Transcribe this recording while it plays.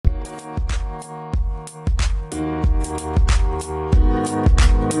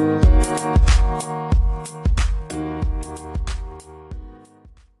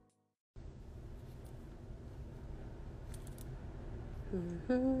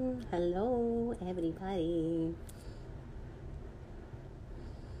Hello, everybody.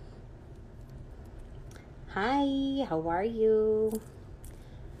 Hi, how are you?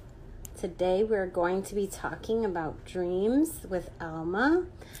 Today we're going to be talking about dreams with Alma.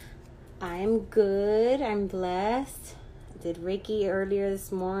 I'm good. I'm blessed. I did Reiki earlier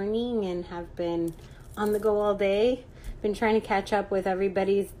this morning and have been on the go all day. Been trying to catch up with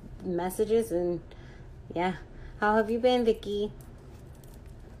everybody's messages and yeah. How have you been, Vicky?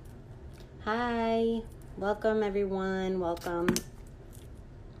 Hi. Welcome, everyone. Welcome.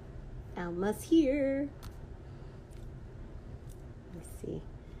 Alma's here. Let's see.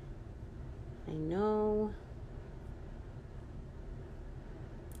 I know.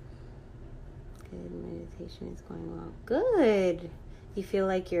 Good. Meditation is going well. Good. You feel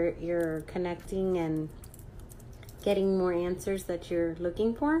like you're connecting and getting more answers that you're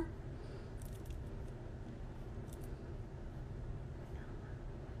looking for?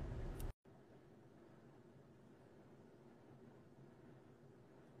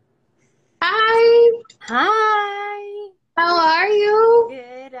 Hi, Hi. how are you?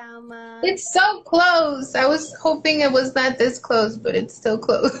 Good, Alma. It's so close. I was hoping it was not this close, but it's still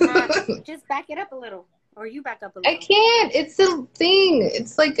close. Just back it up a little. Or you back up a I little. can't. It's the thing.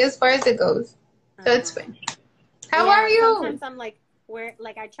 It's like as far as it goes. So it's fine. How Yeah, are you? sometimes I'm like,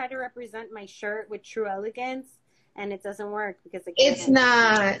 I try to represent my shirt with true elegance, and it doesn't work because it It's can't.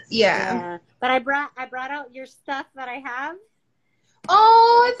 not. Yeah. Yeah, but I brought out your stuff that I have.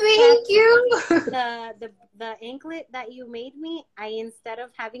 Oh, thank you. The anklet that you made me. Instead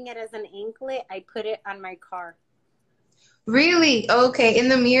of having it as an anklet, I put it on my car. Really? Okay. In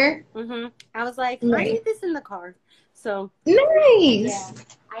the mirror? I was like, I Nice. need this in the car. So yeah, Nice.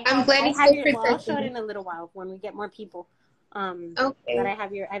 I'm glad I it's have still your. Well, I'll show it protected. in a little while when we get more people. But Okay. I have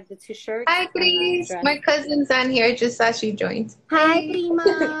the two shirts Hi, and the Grace. dress. My cousin's on here. I just saw she joined. Hi, Hey.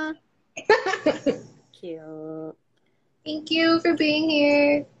 prima. Cute. Thank you for being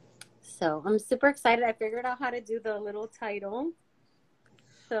here. So I'm super excited. I figured out how to do the little title.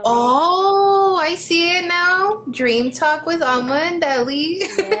 So Oh, I see it now. Dream Talk with Alma and Eli.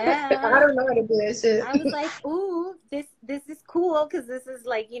 I yeah, don't know how to do that shit. I was like, ooh, this is cool because this is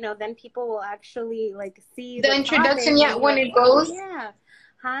like, then people will actually like see The the topic introduction, yeah, and be when like, it oh goes. yeah.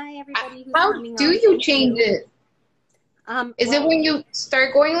 Hi everybody who's How coming do on. you Thank change you. it? Is it Well, when you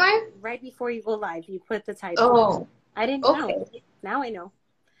start going live? right before you go live, you put the title. Oh, I didn't know. okay. Now I know.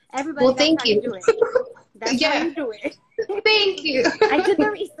 Everybody, Well, that's thank how you you. do it. That's how Yeah, you do it. thank you. I did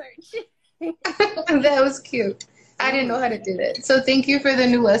the research. That was cute. I didn't Oh, know how to do that. So thank you for the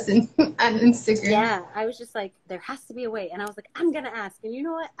new lesson on Instagram. yeah, I was just like, there has to be a way. And I was like, I'm going to ask. And you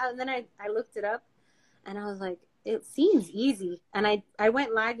know what? And then I looked it up and I was like, it seems easy. And I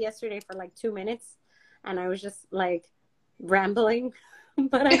went live yesterday for like 2 minutes and I was just like rambling,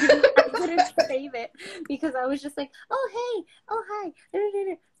 but I didn't save it because I was just like, oh, hey, oh,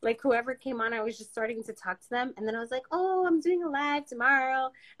 hi. Like whoever came on, I was just starting to talk to them. And then I was like, oh, I'm doing a live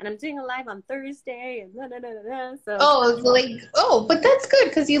tomorrow and I'm doing a live on Thursday. And So Oh, but that's good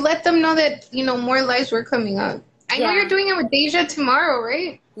because you let them know that, more lives were coming up. I know you're yeah, doing it with Deja tomorrow,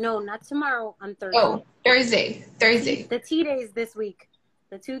 right? no, not tomorrow, on Thursday. Oh, Thursday. Thursday. The tea days this week.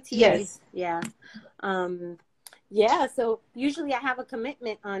 The 2 tea days. Yes. Yeah. Yeah, so usually I have a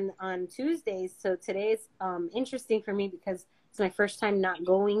commitment on Tuesdays. So today's interesting for me because it's my first time not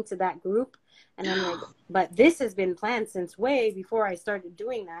going to that group. And I'm like, but this has been planned since way before I started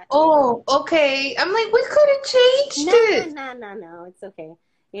doing that. Oh, okay. I'm like, we could have changed it. No. It's okay.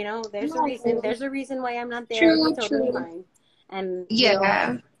 There's a reason. No. There's a reason why I'm not there. True, It's totally true. fine. And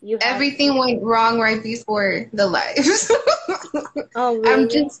Yeah. you had. Everything went wrong right before the lives. Oh, I'm really?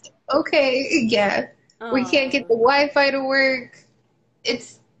 just, okay, yeah. We can't get Oh. the Wi-Fi to work.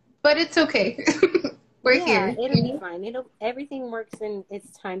 But it's okay. We're Yeah, here. it'll be fine. Everything works in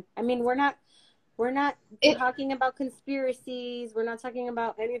its time. I mean, we're not It, talking about conspiracies. We're not talking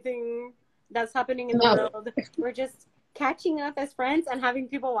about anything that's happening in the no. world. We're just catching up as friends and having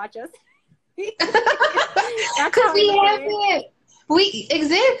people watch us. That's Because how I we look at it. haven't.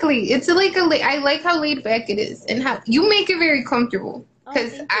 Exactly. It's like I like how laid back it is and how you make it very comfortable. Oh,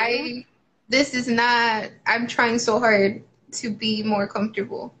 Because thank you. this is not, I'm trying so hard to be more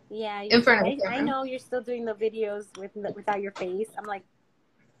comfortable Yeah, in front of the I camera. know you're still doing the videos without your face. I'm like,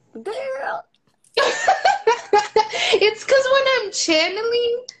 girl. It's because when I'm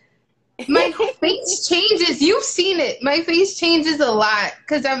channeling, my face changes. You've seen it. My face changes a lot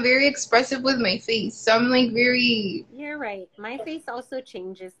because I'm very expressive with my face. So I'm like very. You're right. My face also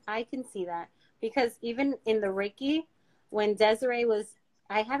changes. I can see that because even in the Reiki, when Desiree was,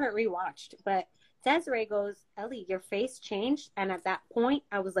 I haven't rewatched, but Desiree goes, Ellie, your face changed. And at that point,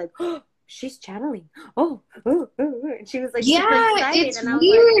 I was like, oh, she's channeling. Oh, oh, oh, oh. And she was like super Yeah, excited. it's And I was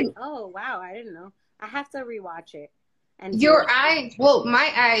like, weird. oh, wow, I didn't know. I have to rewatch it and do Your it. eyes, well,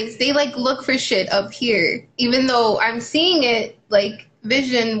 my eyes, they like look for shit up here, even though I'm seeing it like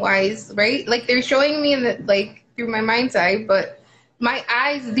vision wise, right? Like they're showing me in the like through my mind's eye, but my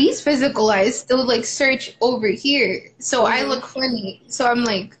eyes, these physical eyes, still like search over here, so I Mm-hmm. look funny. So I'm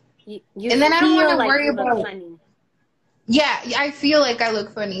like, You and then I don't want feel to like worry you look about. funny. Yeah, I feel like I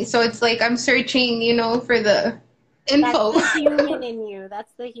look funny, so it's like I'm searching, for the That's info. the human in you.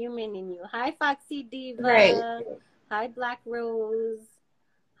 That's the human in you. Hi, Foxy Right. Diva. Hi, Black Rose.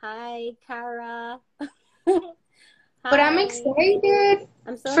 Hi, Cara. But I'm Hi. excited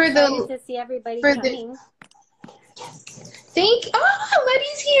I'm so for excited the to see everybody for the coming. Oh,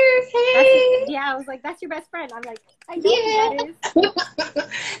 Letty's here. That's Hey. yeah. I was like, that's your best friend. I'm like, I know who that Yeah. is.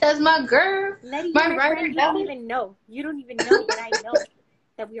 That's my girl. Letty, you're My my brother friend. You don't Ellie. even know. You don't even know that I know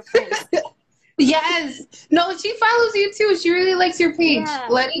that we're friends. Yes. No, she follows you too. She really likes your page. Yeah.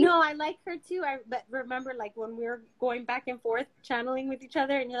 Letty? No, I like her too. But remember, like when we were going back and forth channeling with each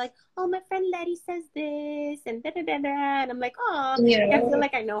other, and you're like, "Oh, my friend Letty says this," and da da da da, and I'm like, "Oh," like I Yeah. feel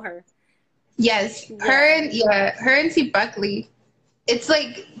like I know her. Yes. Yeah. Her and T Buckley. It's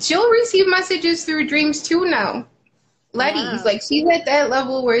like she'll receive messages through dreams too now. Letty's Wow. like she's at that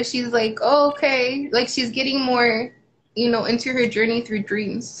level where she's like, oh, okay, like she's getting more, into her journey through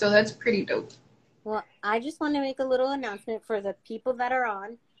dreams. So that's pretty dope. Well, I just want to make a little announcement for the people that are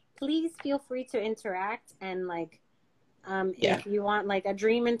on. Please feel free to interact and like, Yeah. if you want like a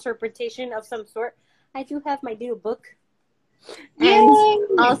dream interpretation of some sort, I do have my new book. And Yay!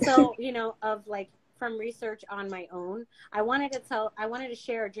 also, of like from research on my own, I wanted to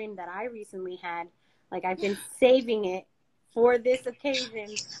share a dream that I recently had. Like I've been saving it for this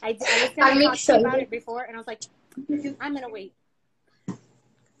occasion. I was going to I'm talk to you about excited. it before, and I was like, I'm going to wait.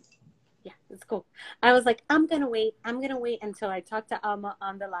 Yeah, it's cool. I was like, I'm going to wait. I'm going to wait until I talk to Alma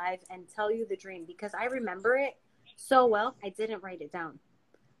on the live and tell you the dream because I remember it so well. I didn't write it down.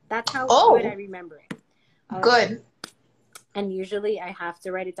 That's how good I Oh, remember it. good. And usually I have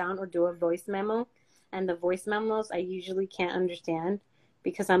to write it down or do a voice memo. And the voice memos I usually can't understand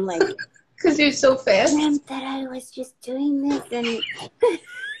because I'm like, Because you're so fast. dreamt that I was just doing this. And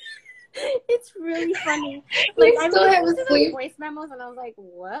it's really funny. Like, You I'm still have listening a to those sleep. voice memos and I was like,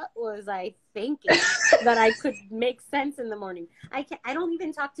 what was I thinking that I could make sense in the morning? I don't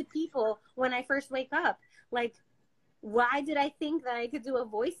even talk to people when I first wake up. Like, why did I think that I could do a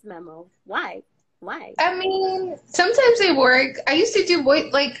voice memo? Why? I mean, sometimes they work. I used to do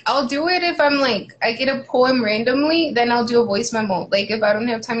voice, like, I'll do it if I'm like, I get a poem randomly, then I'll do a voice memo. Like, if I don't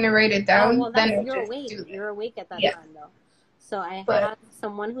have time to write it Oh, down, well, then I'll you're just awake. do that. You're awake at that Yeah. time, though. So I But have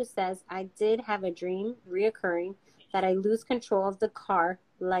someone who says, I did have a dream reoccurring that I lose control of the car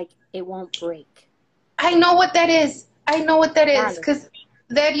like it won't break. I know what that is. I know what that is Dale. because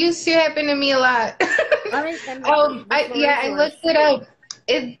that used to happen to me a lot. All right, then I looked it up.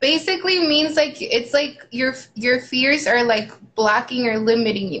 It basically means like it's like your fears are like blocking or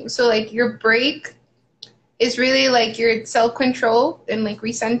limiting you. So like your break is really like your self-control and like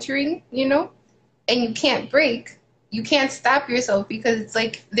recentering, and you can't break. You can't stop yourself because it's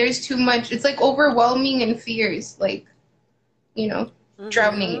like there's too much. It's like overwhelming and fears, like,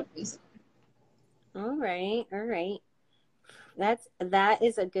 drowning you. All right. That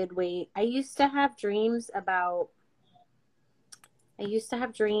is a good way. I used to have dreams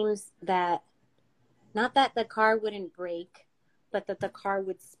that not that the car wouldn't break, but that the car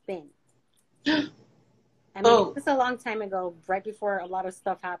would spin. I mean, it was a long time ago, right before a lot of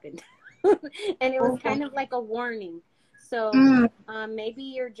stuff happened. And it was kind of like a warning. So maybe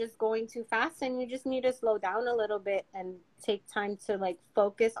you're just going too fast and you just need to slow down a little bit and take time to like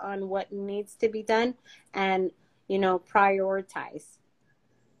focus on what needs to be done and, prioritize.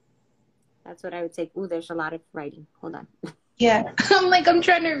 That's what I would say. Ooh, there's a lot of writing. Hold on. Yeah. I'm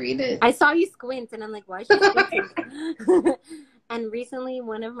trying to read it. I saw you squint and I'm like, why is she squinting? And recently,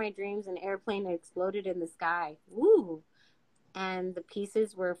 one of my dreams, an airplane exploded in the sky. Ooh. And the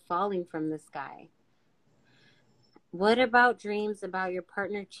pieces were falling from the sky. What about dreams about your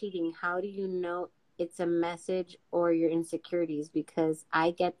partner cheating? How do you know it's a message or your insecurities? Because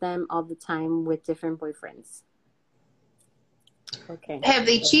I get them all the time with different boyfriends. Okay. Have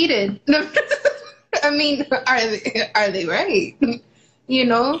they cheated? I mean, are they right?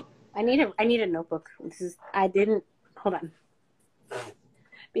 I need a notebook. Hold on.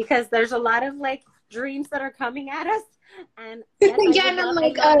 Because there's a lot of like dreams that are coming at us, and yes, I love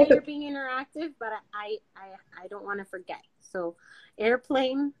that you're being interactive, but I don't want to forget. So,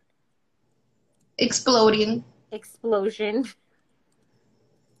 airplane exploding. explosion,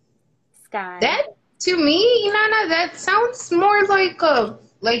 sky. That to me, Inanna, that sounds more like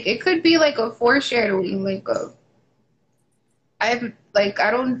it could be like a foreshadowing, like a I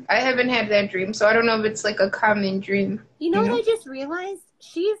haven't had that dream, so I don't know if it's like a common dream, You know you what know? I just realized?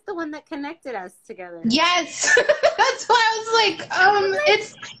 She's the one that connected us together. Yes. That's why I was like,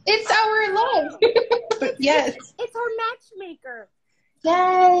 it's our love. Yes. It's our matchmaker.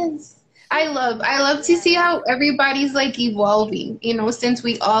 Yes. I love to see how everybody's like evolving, since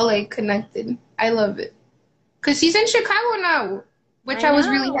we all like connected. I love it. Cause she's in Chicago now, which I was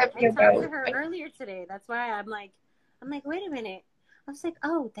really happy I talked to about. her earlier today. That's why I'm like, wait a minute. I was like,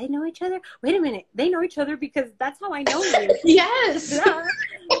 oh, they know each other? Wait a minute. They know each other because that's how I know you. Yes. Yeah.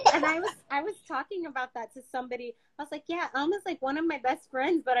 And I was talking about that to somebody. I was like, yeah, Alma's like one of my best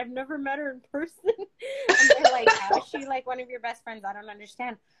friends, but I've never met her in person. And they're like, how is she like one of your best friends? I don't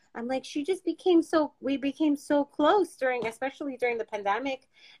understand. I'm like, we became so close especially during the pandemic.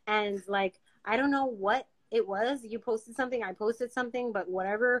 And like, I don't know what it was. You posted something, I posted something, but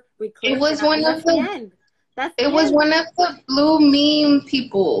whatever, we clicked. It was one of the end. It was one of the blue meme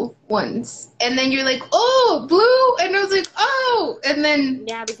people ones. And then you're like, oh, blue. And I was like, oh. And then.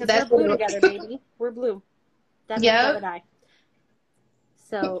 Yeah, because we're blue together, baby. We're blue. That's yeah. what I.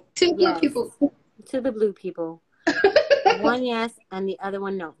 So, two blue people. To the blue people. One yes, and the other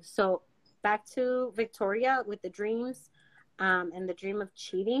one no. So, back to Victoria with the dreams and the dream of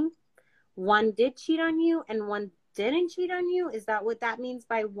cheating. One did cheat on you and one didn't cheat on you. Is that what that means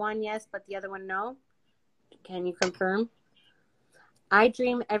by one yes, but the other one no? Can you confirm? I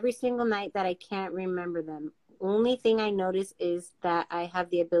dream every single night that I can't remember them. Only thing I notice is that I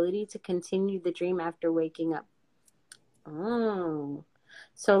have the ability to continue the dream after waking up. Oh.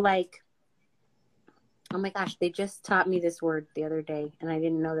 So like, oh my gosh, they just taught me this word the other day and I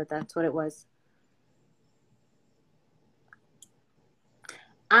didn't know that that's what it was.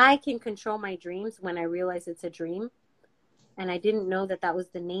 I can control my dreams when I realize it's a dream. And I didn't know that that was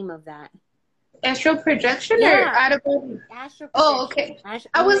the name of that. Astral projection or out of body? Astral projection. Oh, okay.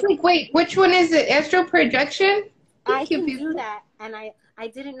 I was like, wait, which one is it? Astral projection? I can do that, and I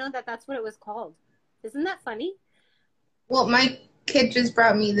didn't know that that's what it was called. Isn't that funny? Well, my kid just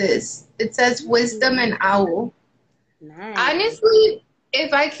brought me this. It says wisdom and owl. Nice. Honestly,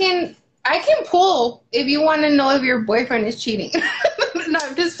 if I can pull if you want to know if your boyfriend is cheating. No,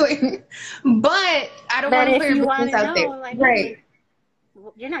 I'm just playing. But I don't want to put your business out there. Like, right.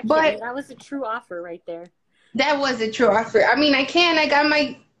 You're not kidding. That was a true offer right there. That was a true offer. I mean, I got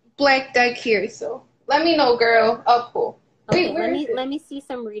my black deck here, so let me know, girl. I'll pull. Okay, let me see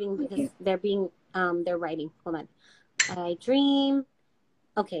some reading because they're writing. Hold on. I dream.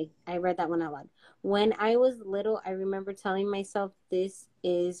 Okay, I read that one out loud. When I was little, I remember telling myself this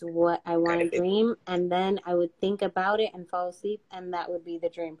is what I want to dream, and then I would think about it and fall asleep, and that would be the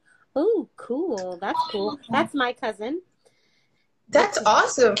dream. Oh, cool. That's cool. That's my cousin. That's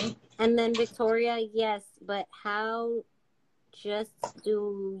awesome. And then Victoria, yes, but how just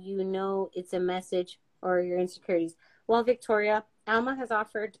do you know it's a message or your insecurities? Well, Victoria, Alma has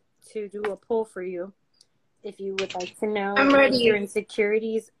offered to do a poll for you if you would like to know your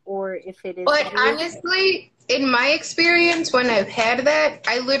insecurities or if it is. But honestly, in my experience, when I've had that,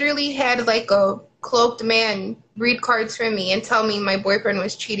 I literally had like a cloaked man read cards for me and tell me my boyfriend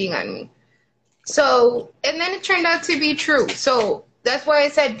was cheating on me. So, and then it turned out to be true. So that's why I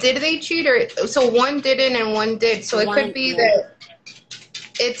said, did they cheat so one didn't and one did. So it could be that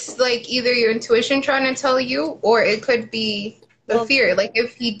it's like either your intuition trying to tell you or it could be the fear. Like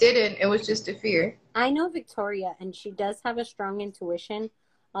if he didn't, it was just a fear. I know Victoria and she does have a strong intuition,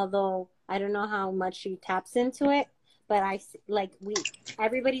 although I don't know how much she taps into it. But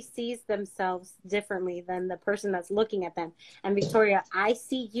everybody sees themselves differently than the person that's looking at them. And Victoria, I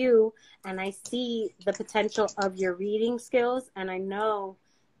see you and I see the potential of your reading skills. And I know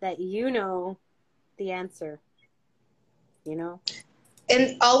that you know the answer,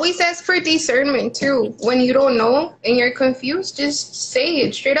 And always ask for discernment too. When you don't know and you're confused, just say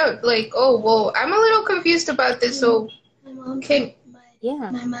it straight up. Like, oh, well, I'm a little confused about this. So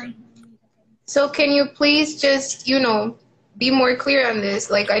So can you please just, be more clear on this?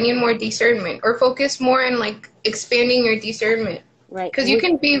 Like, I need more discernment or focus more on like expanding your discernment. Right. Because you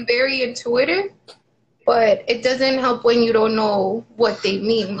can be very intuitive, but it doesn't help when you don't know what they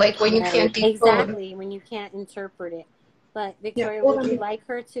mean. Like when you can't decode. Exactly, when you can't interpret it. But Victoria,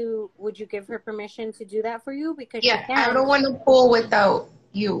 would you give her permission to do that for you? Because she can. I don't want to pull without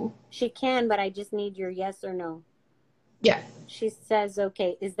you. She can, but I just need your yes or no. Yeah. She says,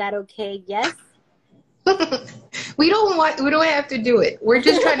 okay. Is that okay? Yes? We don't have to do it. We're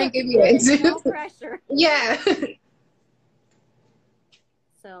just trying to give you answers. No pressure. Yeah.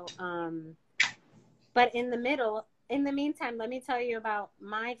 So, but in the meantime, let me tell you about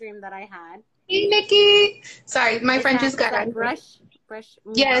my dream that I had. Hey, Nikki. Sorry, my Is friend that, just is got that on. brush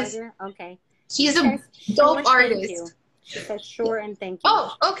Yes. harder? Okay. She's She a says dope sure, thank artist. you. She says sure and thank you.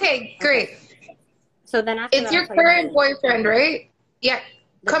 Oh, okay, great. Okay. So then after It's that, I'll your tell you my current dream. boyfriend, right? Yeah.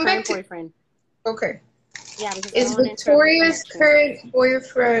 The Come back current to. boyfriend. Okay. Yeah, because I Is don't want to interrupt the Victoria's connection. current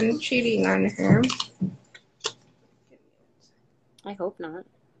boyfriend cheating on her? I hope not.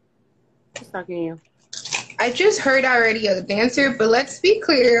 Who's talking to you? I just heard already a dancer, but let's be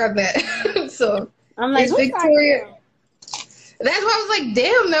clear on that. So, I'm like, is who's talking to Victoria? you? That's why I was like,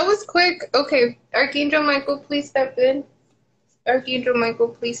 damn, that was quick. Okay, Archangel Michael, please step in. Archangel Michael,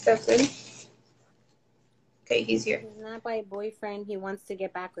 please step in. Okay, he's here. He's not my boyfriend. He wants to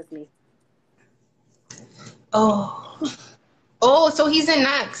get back with me. Oh. Oh, so he's an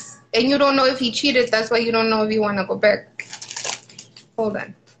ex. And you don't know if he cheated. That's why you don't know if you want to go back. Hold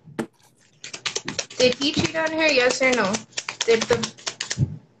on. Did he cheat on her? Yes or no? Did the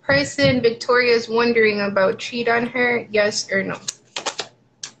person Victoria is wondering about cheat on her? Yes or no?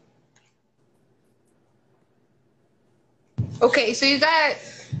 Okay, so you got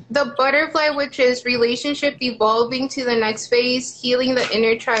the butterfly, which is relationship evolving to the next phase, healing the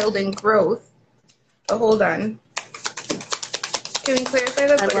inner child and growth. Oh, hold on. Can we clarify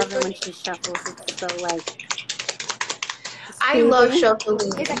the butterfly? I love it when she shuffles. It's so like. I love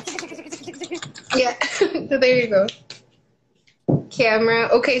shuffling. Yeah, so there you go. Camera.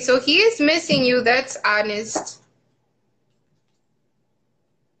 Okay, so he is missing you. That's honest.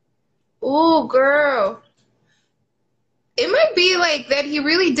 Ooh, girl. It might be like that he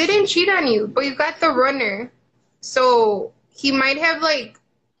really didn't cheat on you, but you got the runner. So he might have like,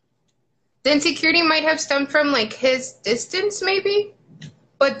 the insecurity might have stemmed from like his distance maybe,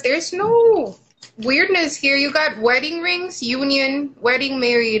 but there's no weirdness here. You got wedding rings, union, wedding,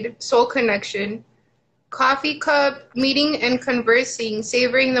 married, soul connection, coffee cup, meeting and conversing,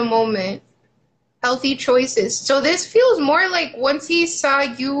 savoring the moment, healthy choices. So this feels more like once he saw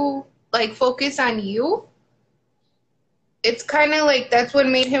you like focus on you, it's kind of like that's what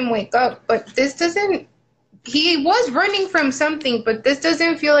made him wake up. But this doesn't, he was running from something, but this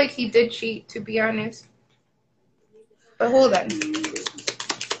doesn't feel like he did cheat, to be honest. But hold on.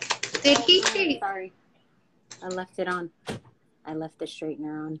 Did he cheat? Sorry. I left it on. I left the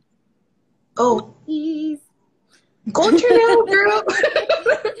straightener on. Oh. Please. Go turn it off, girl.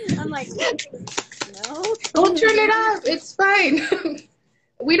 I'm like, no. Go turn it off. It's fine.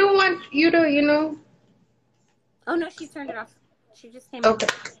 We don't want you to, you know. Oh, no, she turned it off. She just came Okay.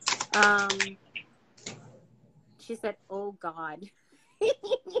 in. She said, oh, God.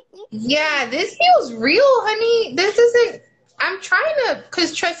 Yeah, this feels real, honey. This isn't, I'm trying to,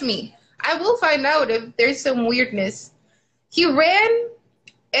 because trust me, I will find out if there's some weirdness. He ran,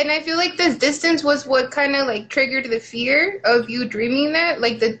 and I feel like this distance was what kind of like triggered the fear of you dreaming that,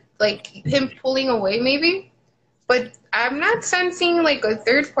 like him pulling away maybe. But I'm not sensing like a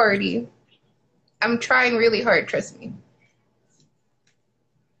third party. I'm trying really hard, trust me.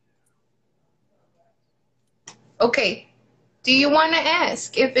 Okay. Do you want to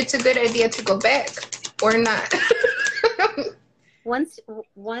ask if it's a good idea to go back or not? Once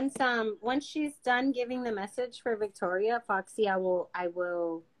she's done giving the message for Victoria, Foxy, I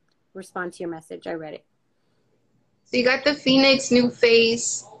will respond to your message. I read it. So you got the Phoenix, new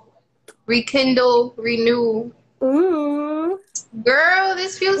face, rekindle, renew. Ooh. Girl,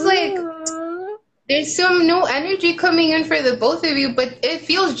 this feels like there's some new energy coming in for the both of you, but it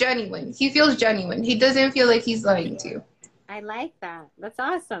feels genuine. He feels genuine. He doesn't feel like he's lying to you. I like that. That's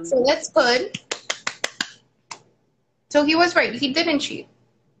awesome. So that's good. So he was right. He didn't cheat.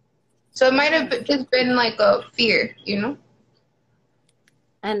 So it might have just been like a fear, you know?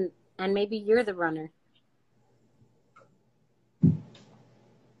 And maybe you're the runner.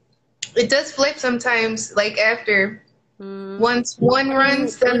 It does flip sometimes, like after once one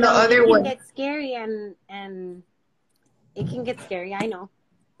runs, then the other one. It can get scary and it can get scary. I know.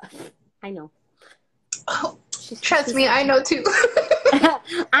 I know. Oh, trust me, I know too.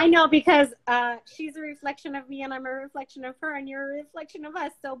 I know because she's a reflection of me and I'm a reflection of her and you're a reflection of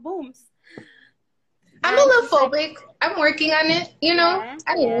us. So booms. I'm a little phobic. I'm working on it, you know.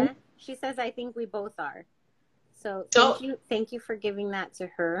 Yeah. She says I think we both are. So thank you for giving that to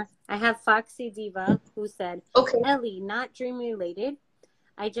her. I have Foxy Diva who said, okay. Ellie, not dream related.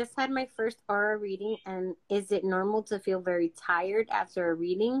 I just had my first aura reading, and is it normal to feel very tired after a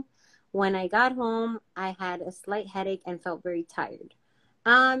reading? When I got home, I had a slight headache and felt very tired.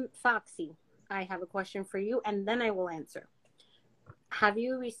 Foxy, I have a question for you, and then I will answer. Have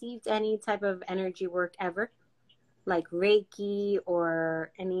you received any type of energy work ever? Like Reiki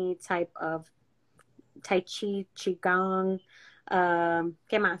or any type of Tai Chi, Qigong,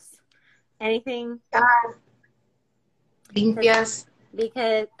 ¿qué más? Anything? Ah, limpias.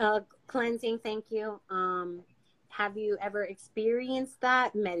 Because cleansing, thank you. Have you ever experienced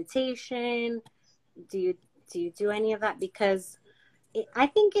that? Meditation? Do you do any of that? Because I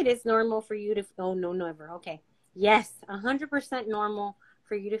think it is normal for you to, oh, no, never. Okay. Yes, 100% normal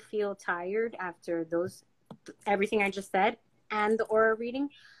for you to feel tired after everything I just said and the aura reading,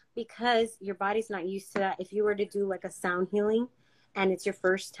 because your body's not used to that. If you were to do like a sound healing and it's your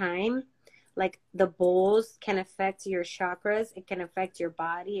first time, like the bowls can affect your chakras, it can affect your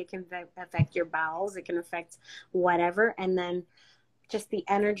body, it can affect your bowels, it can affect whatever. And then just the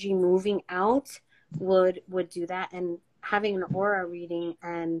energy moving out would do that. And having an aura reading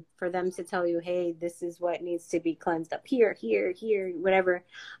and for them to tell you, hey, this is what needs to be cleansed up here, whatever,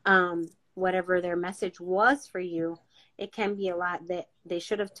 whatever their message was for you, it can be a lot. That they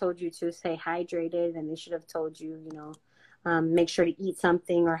should have told you to stay hydrated, and they should have told you, make sure to eat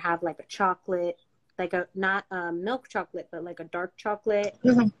something or have like a chocolate, like a, not a milk chocolate, but like a dark chocolate,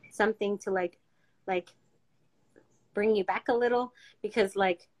 something to like bring you back a little, because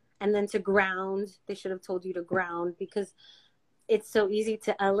like, and then to ground, they should have told you to ground, because it's so easy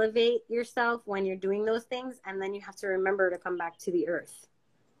to elevate yourself when you're doing those things, and then you have to remember to come back to the earth.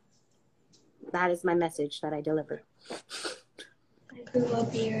 That is my message that I delivered. I grew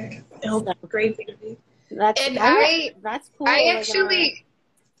up here. Oh, great baby. That's cool. I actually,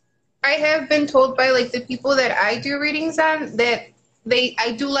 I have been told by like the people that I do readings on that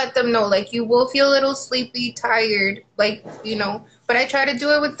I do let them know, like, you will feel a little sleepy, tired, like, but I try to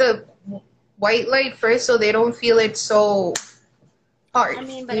do it with the white light first so they don't feel it so hard. I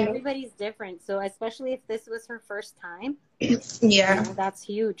mean, but everybody's different. So especially if this was her first time. Yeah. That's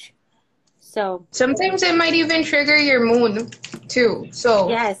huge. So sometimes it might even trigger your moon too. So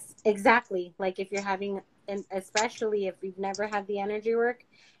yes, exactly. Like if you're having, and especially if we've never had the energy work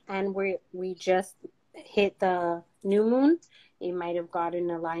and we just hit the new moon, you might have gotten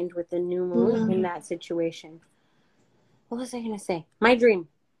aligned with the new moon in that situation. What was I going to say? My dream.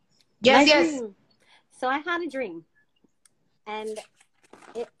 Dream. So I had a dream. And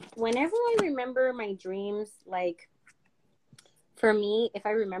whenever I remember my dreams, like, for me, if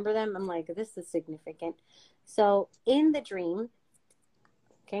I remember them, I'm like, this is significant. So in the dream,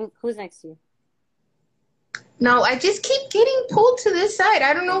 okay, who's next to you? No, I just keep getting pulled to this side.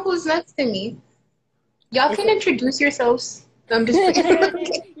 I don't know who's next to me. Y'all can introduce yourselves. I'm just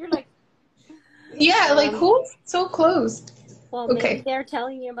You're like, yeah, like who's so close? Well, maybe they're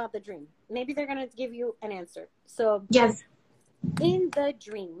telling you about the dream. Maybe they're gonna give you an answer. So yes, in the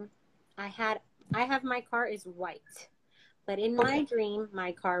dream, I have my car is white, but in my dream,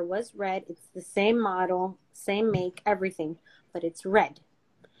 my car was red. It's the same model, same make, everything, but it's red.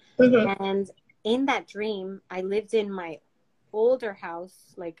 And in that dream, I lived in my older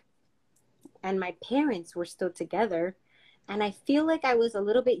house, like, and my parents were still together. And I feel like I was a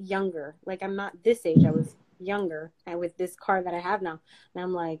little bit younger. Like, I'm not this age. I was younger, and with this car that I have now. And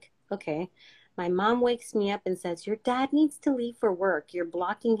I'm like, okay. My mom wakes me up and says, your dad needs to leave for work. You're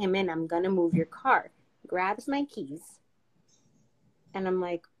blocking him in. I'm going to move your car. Grabs my keys. And I'm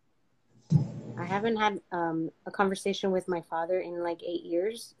like, I haven't had a conversation with my father in like 8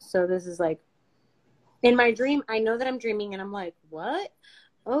 years. So this is like, in my dream, I know that I'm dreaming, and I'm like, what?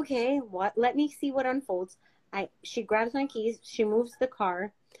 Okay, what? Let me see what unfolds. She grabs my keys. She moves the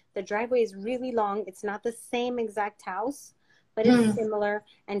car. The driveway is really long. It's not the same exact house, but it's similar.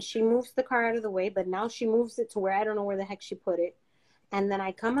 And she moves the car out of the way, but now she moves it to where I don't know where the heck she put it. And then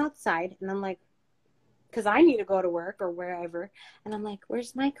I come outside, and I'm like, because I need to go to work or wherever. And I'm like,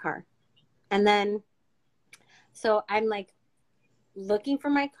 where's my car? And then, so I'm like looking for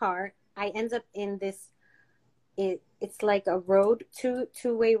my car. I end up in this, it's like a road,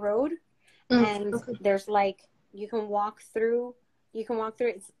 two-way road. And there's like, you can walk through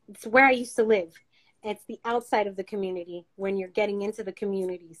it. It's where I used to live. It's the outside of the community when you're getting into the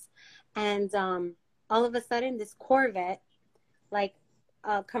communities. And all of a sudden, this Corvette, like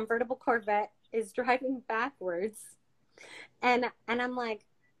a convertible Corvette, is driving backwards. And I'm like,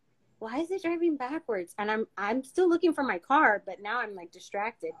 why is it driving backwards? And I'm still looking for my car, but now I'm like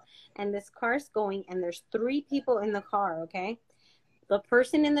distracted. And this car's going, and there's 3 people in the car, okay? The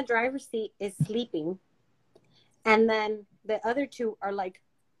person in the driver's seat is sleeping. And then the other 2 are like,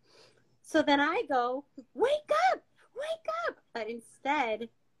 so then I go, wake up. But instead,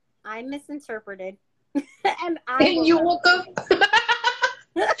 I misinterpreted. And you woke up?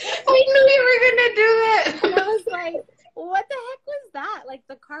 I knew you were gonna do And I that. was like, what the heck was that? Like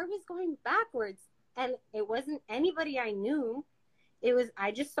the car was going backwards and it wasn't anybody I knew.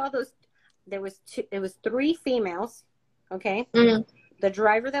 I just saw those, it was three females, okay? Mm, The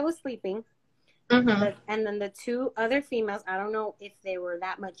driver that was sleeping, mm-hmm. and then the two other females, I don't know if they were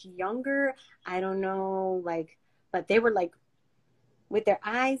that much younger. I don't know, like, but they were like with their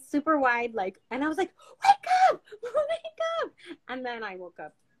eyes super wide, like, and I was like, wake up, wake up. And then I woke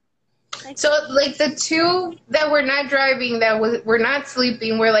up. Like, So like the two that were not driving, were not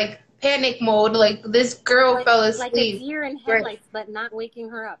sleeping, were like panic mode. Like this girl fell like a asleep. deer in Right. headlights, but not waking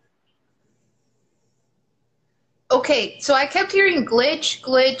her up. Okay, so I kept hearing glitch,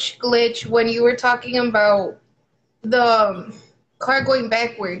 glitch, glitch when you were talking about the car going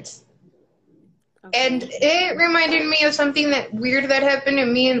backwards. And Okay. it reminded me of something that weird that happened to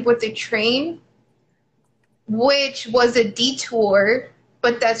me with the train, which was a detour.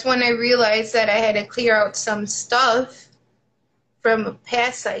 But that's when I realized that I had to clear out some stuff from a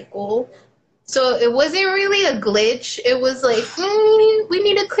past cycle. So it wasn't really a glitch. It was like, we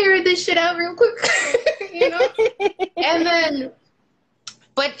need to clear this shit out real quick, you know? And then,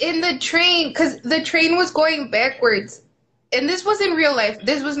 but in the train, because the train was going backwards, and this was in real life,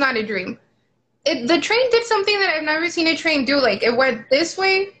 this was not a dream. The train did something that I've never seen a train do. Like it went this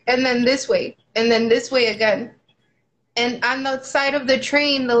way, and then this way, and then this way again. And on the side of the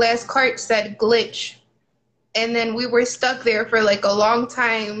train, the last cart said glitch. And then we were stuck there for like a long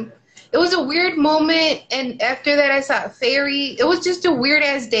time. It was a weird moment, and after that I saw a ferry. It was just a weird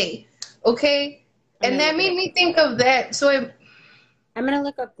ass day, okay? And that made me think of that. So I'm gonna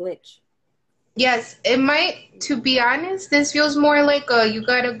look up glitch. yes, it might, to be honest, this feels more like you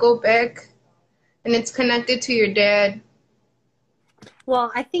gotta go back and it's connected to your dad.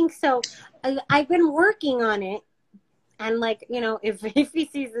 Well, I think so. I've been working on it, and like, you know, if he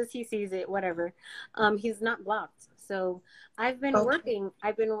sees this, he sees it. Whatever. He's not blocked. So Okay. I've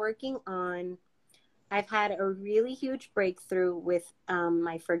been working on. I've had a really huge breakthrough with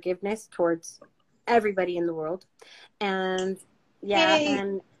my forgiveness towards everybody in the world, and yeah,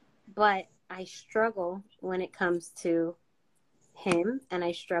 Hey. but I struggle when it comes to him, and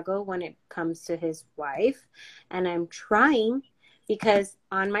I struggle when it comes to his wife, and I'm trying because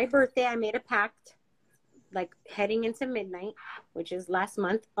on my birthday I made a pact, like heading into midnight, which is last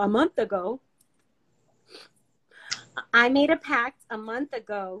month, a month ago. I made a pact a month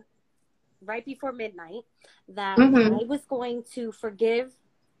ago, right before midnight, that Mm-hmm. I was going to forgive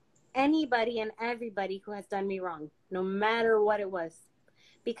anybody and everybody who has done me wrong, no matter what it was,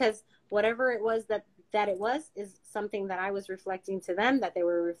 because whatever it was that it was is something that I was reflecting to them, that they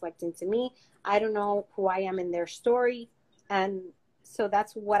were reflecting to me. I don't know who I am in their story, and so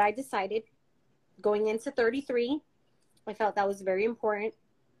that's what I decided going into 33. I felt that was very important,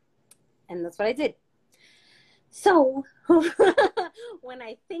 and that's what I did. So when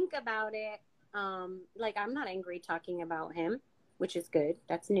I think about it, like, I'm not angry talking about him, which is good.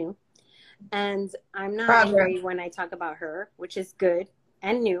 That's new. And I'm not Progress. angry when I talk about her, which is good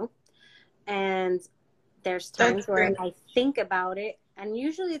and new. And there's That's times where great. I think about it, and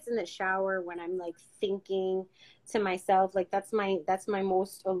usually it's in the shower when I'm like thinking to myself, like that's my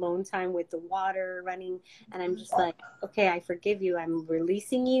most alone time with the water running, and I'm just like, okay, I forgive you. I'm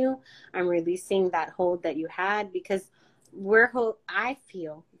releasing you. I'm releasing that hold that you had, because I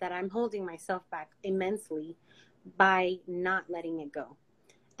feel that I'm holding myself back immensely by not letting it go.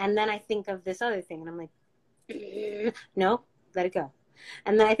 And then I think of this other thing, and I'm like, no, let it go.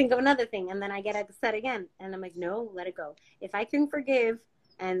 And then I think of another thing, and then I get upset again, and I'm like, no, let it go. If I can forgive,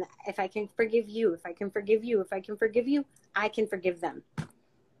 and if I can forgive you, if I can forgive you, if I can forgive you, I can forgive them.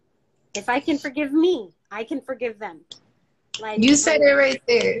 If I can forgive me, I can forgive them. Like, You said it right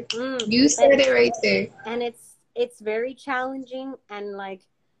there. You and said it right there. it's very challenging, and like,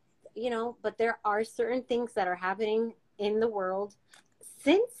 you know, but there are certain things that are happening in the world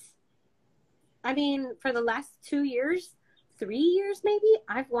since, I mean, for the last 2 years, 3 years maybe,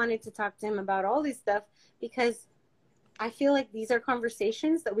 I've wanted to talk to him about all this stuff, because I feel like these are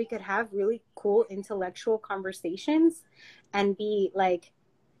conversations that we could have, really cool intellectual conversations, and be like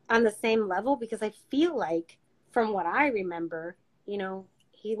on the same level, because I feel like from what I remember, you know,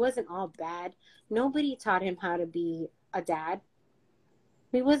 he wasn't all bad. Nobody taught him how to be a dad.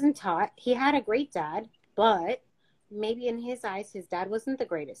 He wasn't taught. He had a great dad, but maybe in his eyes, his dad wasn't the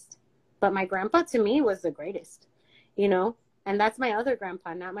greatest. But my grandpa to me was the greatest, you know? And that's my other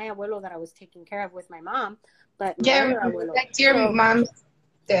grandpa, not my abuelo that I was taking care of with my mom, but my Yeah, other abuelo. that's your mom's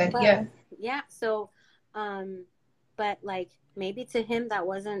dad. But Yeah. yeah, so, um, but like, maybe to him that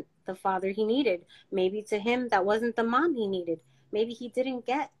wasn't the father he needed. Maybe to him that wasn't the mom he needed. maybe he didn't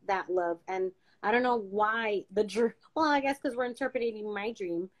get that love. And I don't know why the dream, well, I guess because we're interpreting my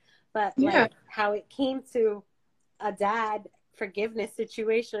dream, but Yeah. like how it came to a dad forgiveness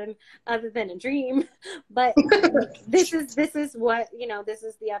situation other than a dream. But this is what, you know, this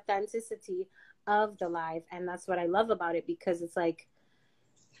is the authenticity of the live. And that's what I love about it, because it's like,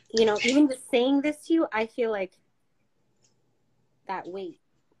 you know, even just saying this to you, I feel like that weight,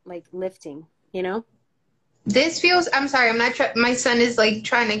 like lifting, you know? This feels, I'm sorry, I'm not trying, my son is like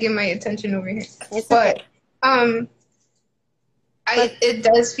trying to get my attention over here. It's But okay. But it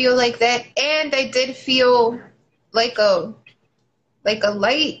does feel like that, and I did feel like a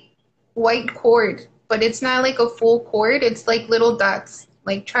light white cord, but it's not like a full cord. It's like little dots,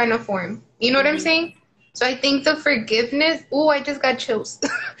 like trying to form. You know what I'm mhm. saying? So I think the forgiveness. Oh, I just got chills.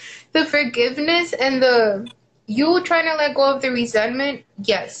 The forgiveness and the you trying to let go of the resentment.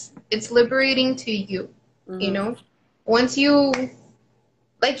 Yes, it's liberating to you. You Mhm. know, once you,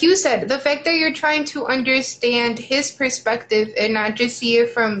 like you said, the fact that you're trying to understand his perspective and not just see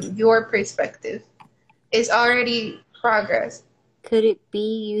it from your perspective is already progress. Could it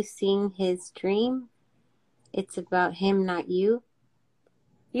be you seeing his dream? It's about him, not you.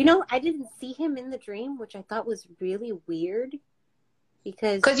 You know, I didn't see him in the dream, which I thought was really weird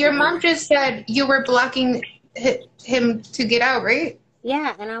because, Because your mom just said you were blocking him to get out, right?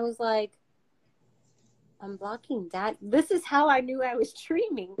 yeah, and I was like, I'm blocking that. This is how I knew I was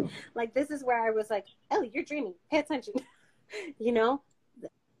dreaming. Like, this is where I was like, Ellie, you're dreaming. Pay attention. You know?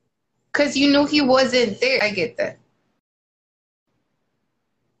 Because you knew he wasn't there. I get that.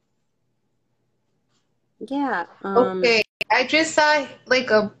 Yeah. Okay. I just saw like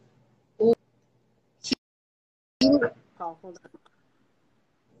a. Oh, hold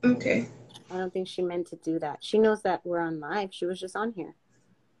on. Okay. I don't think she meant to do that. She knows that we're on live. She was just on here.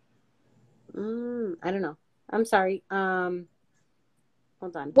 I don't know. I'm sorry. Hold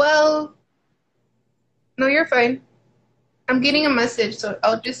on. Well, no, you're fine. I'm getting a message, so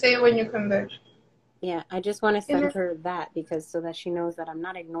I'll just say it when you come back. Yeah, I just want to send Mhm. her that because so that she knows that I'm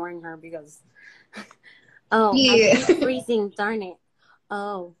not ignoring her because oh, I Yeah. keep freezing, darn it.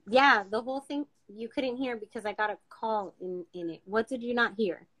 Oh, yeah, the whole thing you couldn't hear because I got a call in it. What did you not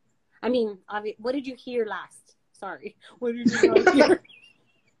hear? I mean, what did you hear last? Sorry. What did you not hear?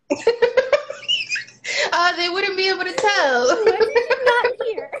 They wouldn't be able to tell. What did you not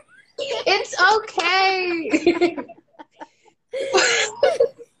hear? It's okay.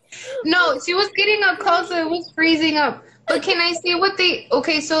 No, she was getting a call, so it was freezing up. But can I see what they?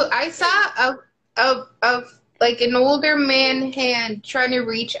 Okay, so I saw a like an older man hand trying to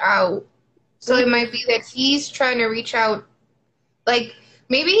reach out. So it might be that he's trying to reach out. Like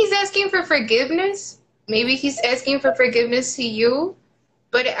maybe he's asking for forgiveness. Maybe he's asking for forgiveness to you.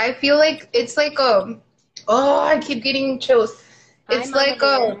 But I feel like it's like oh, I keep getting chills. Hi, It's Mama like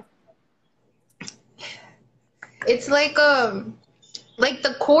Bear. it's like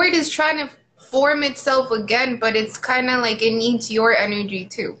the cord is trying to form itself again, but it's kind of like it needs your energy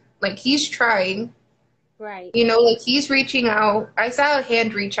too. Like he's trying, Right. you know, like he's reaching out. I saw a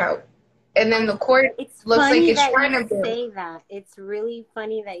hand reach out, and then the cord It's looks like funny it's that trying you to build. say that. It's really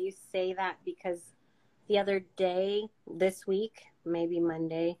funny that you say that because the other day, this week, maybe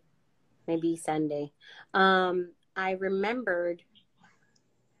Monday, maybe Sunday, I remembered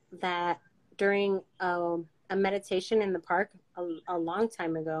that during a meditation in the park a long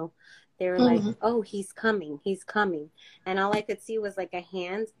time ago, they were like, Hmm. "Oh, he's coming," and all I could see was like a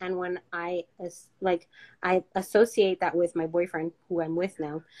hand. And when I associate that with my boyfriend, who I'm with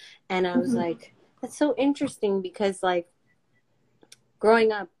now, and I was Hmm. like, "That's so interesting," because like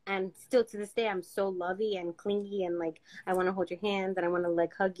growing up and still to this day I'm so lovey and clingy and like I want to hold your hand and I want to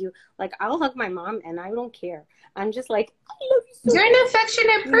like hug you. Like I'll hug my mom and I don't care. I'm just like, I love you so You're an much,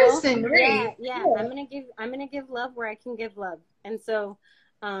 affectionate you know? person, Yeah, right? yeah, Yeah. I'm gonna give love where I can give love. And so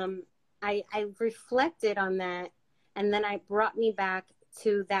I reflected on that, and then I brought me back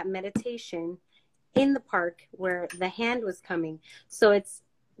to that meditation in the park where the hand was coming. So it's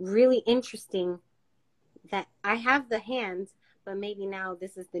really interesting that I have the hand, but maybe now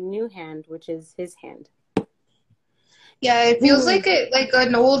this is the new hand, which is his hand. Yeah, it feels like like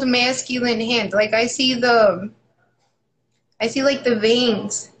an old masculine hand. Like I see like the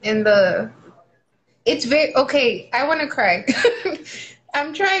veins in the. It's very okay. I want to cry.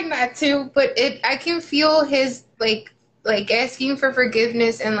 I'm trying not to, but it. I can feel his like asking for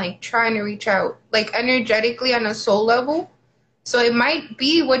forgiveness and like trying to reach out like energetically on a soul level. So it might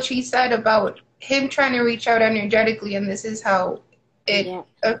be what she said about him trying to reach out energetically, and this is how it Yeah.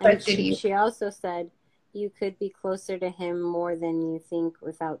 And affected she, you. she also said, you could be closer to him more than you think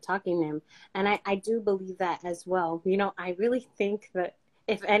without talking to him. And I do believe that as well. You know, I really think that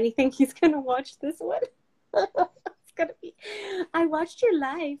if anything, he's going to watch this one. It's going to be, I watched your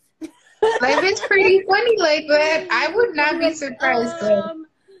life. Life is pretty funny like that. I would not be Like, surprised though.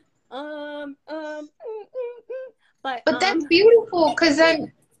 um, um, but, But that's beautiful because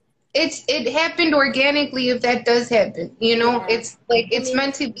then it happened organically if that does happen. You know, yeah. it's like I it's mean,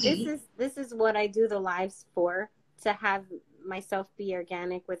 meant to this be. is this is what I do the lives for, to have myself be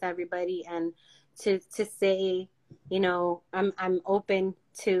organic with everybody, and to say, you know, I'm open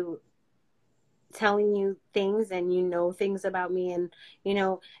to telling you things, and you know things about me, and you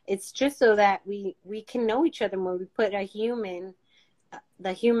know, it's just so that we can know each other more. We put a human,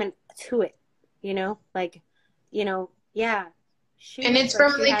 the human to it, you know, like, you know, yeah, she And looks it's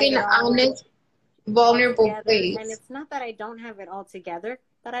like from she like has an it honest, all vulnerable together, and place. it's not that I don't have it all together,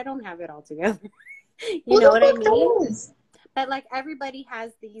 but I don't have it all together. You Who know the what I mean? fuck does? But like everybody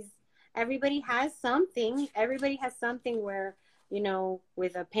has something where, you know,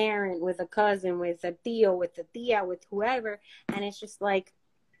 with a parent, with a cousin, with a tío, with a tía, with whoever, and it's just like,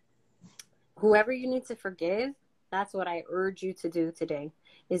 whoever you need to forgive, that's what I urge you to do today,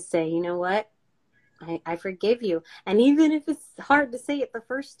 is say, you know what, I forgive you. And even if it's hard to say it the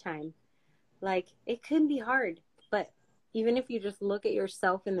first time, like, it can be hard, but even if you just look at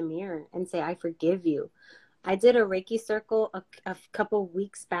yourself in the mirror and say, I forgive you. I did a Reiki circle a couple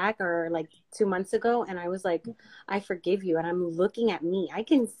weeks back, or like 2 months ago, and I was like, I forgive you. And I'm looking at me. I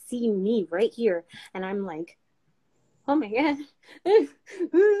can see me right here. And I'm like, oh my God.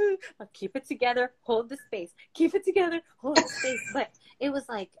 I'll keep it together, hold the space, keep it together, hold the space. But it was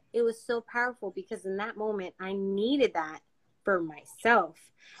like, it was so powerful, because in that moment, I needed that for myself.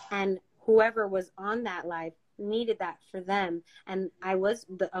 And whoever was on that live needed that for them. And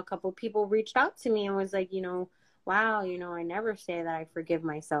a couple people reached out to me and was like, you know, wow, you know, I never say that I forgive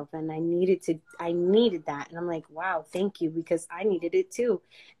myself. And I needed that. And I'm like, wow, thank you, because I needed it too.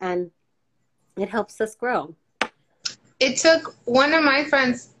 And it helps us grow. It took one of my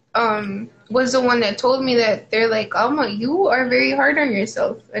friends was the one that told me that they're like, Alma, you are very hard on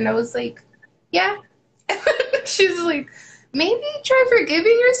yourself. And I was like, yeah. She's like, maybe try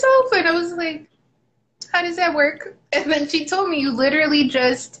forgiving yourself. And I was like, how does that work? And then she told me,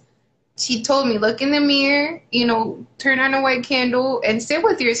 she told me, look in the mirror, you know, turn on a white candle and sit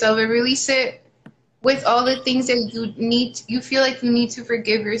with yourself and really sit with all the things that you feel like you need to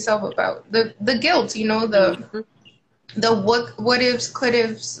forgive yourself about. The guilt, you know, Mhm. the what ifs, could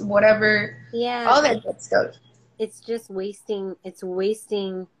ifs, whatever, Yeah, all and that good stuff. it's just wasting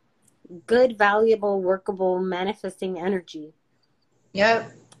good, valuable, workable, manifesting energy.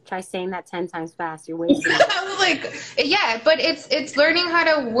 Yep. Try saying that 10 times fast. You're wasting it. I was like, yeah, but it's learning how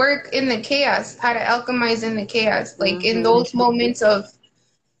to work in the chaos, how to alchemize in the chaos, like in Mm-hmm. those moments of,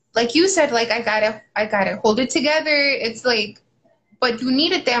 like you said, like I gotta hold it together. It's like, but you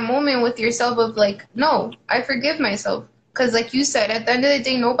needed that moment with yourself of like, no, I forgive myself, because like you said, at the end of the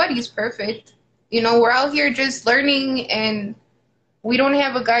day, nobody's perfect. You know, we're out here just learning, and we don't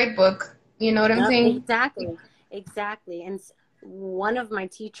have a guidebook. You know what I'm No, saying? exactly. Exactly. And one of my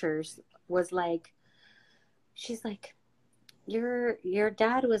teachers was like, she's like, your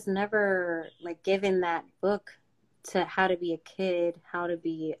dad was never like given that book to how to be a kid, how to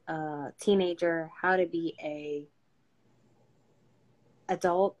be a teenager, how to be a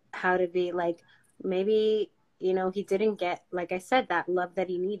adult, how to be like, maybe, you know, he didn't get, like I said, that love that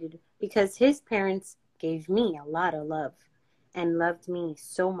he needed, because his parents gave me a lot of love and loved me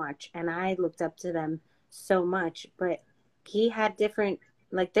so much, and I looked up to them so much. But he had different,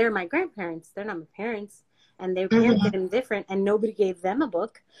 like, they're my grandparents, they're not my parents, and they parented Hmm. him different, and nobody gave them a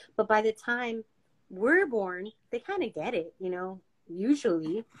book. But by the time we're born, they kind of get it, you know,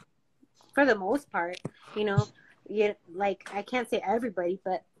 usually, for the most part, you know. Yeah, like, I can't say everybody,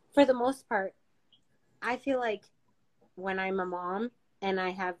 but for the most part, I feel like when I'm a mom and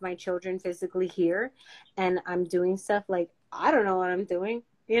I have my children physically here and I'm doing stuff, like, I don't know what I'm doing,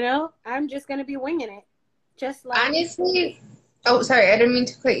 you know, I'm just gonna be winging it, just like, Honestly, oh, sorry, I didn't mean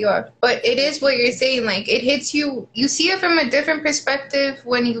to cut you off, but it is what you're saying. Like, it hits you, you see it from a different perspective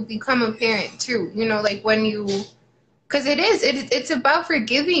when you become a parent, too. You know, like when you, because it's about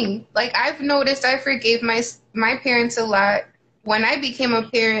forgiving. Like, I've noticed I forgave my parents a lot. When I became a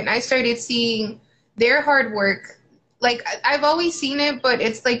parent, I started seeing their hard work. Like, I've always seen it, but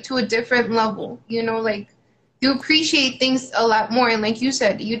it's like to a different level, you know, like you appreciate things a lot more. And like you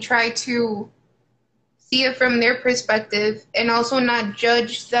said, you try to see it from their perspective and also not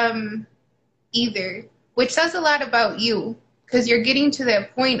judge them either, which says a lot about you, because you're getting to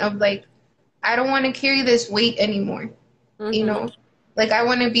that point of like, I don't want to carry this weight anymore. You Mm-hmm. know, like I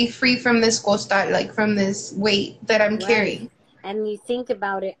want to be free from this costar, like from this weight that I'm Right. carrying. And you think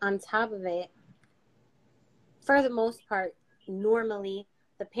about it, on top of it, for the most part, normally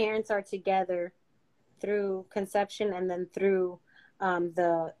the parents are together through conception and then through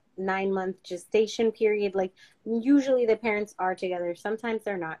the 9 month gestation period. Like usually the parents are together. Sometimes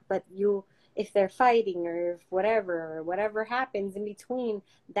they're not, but if they're fighting or if whatever happens in between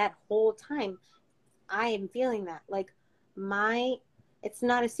that whole time, I am feeling that. Like my, it's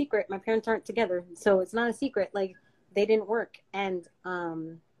not a secret. My parents aren't together, so it's not a secret. Like they didn't work, and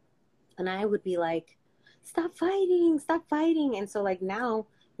I would be like, stop fighting. And so like now,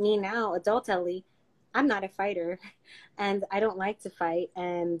 adult Ellie, I'm not a fighter, and I don't like to fight,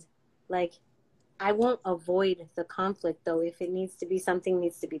 and like I won't avoid the conflict though. If it needs to be something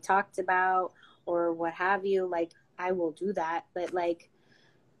needs to be talked about or what have you, like I will do that. But like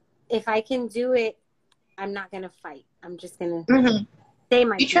if I can do it, I'm not gonna fight. I'm just gonna Mm-hmm. say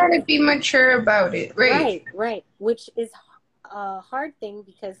my You try piece. to be mature about it, right? Right. Which is a hard thing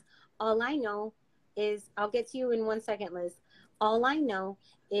because all I know is, I'll get to you in 1 second, Liz. All I know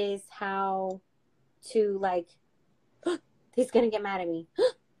is how to like, he's gonna get mad at me.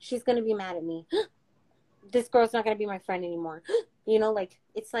 She's gonna be mad at me. This girl's not gonna be my friend anymore. You know, like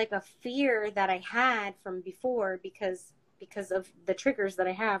it's like a fear that I had from before because of the triggers that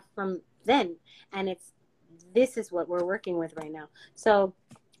I have from then, and this is what we're working with right now. So,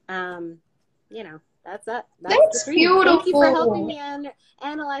 you know, that's it. That's the That's dream. Thank you for helping beautiful. me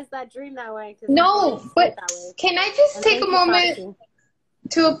analyze that dream that way, because I didn't No, see it but that way. can I just And take a thank you, moment Foxy.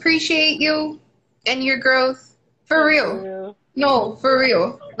 to appreciate you and your growth? For Thank real. you. No, for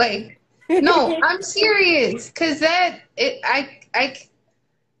real. Like, no, I'm serious. Cause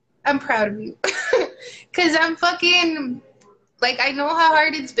I'm proud of you. Cause I'm fucking, like, I know how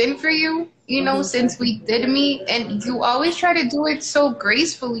hard it's been for you, Hmm. since we did meet, and you always try to do it so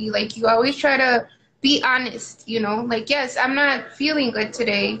gracefully. Like, you always try to be honest, Like, yes, I'm not feeling good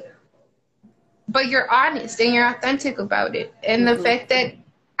today, but you're honest and you're authentic about it. And the Hmm. fact that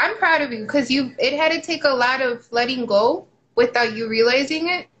I'm proud of you because it had to take a lot of letting go without you realizing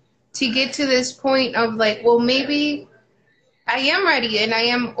it to get to this point of like, well, maybe I am ready and I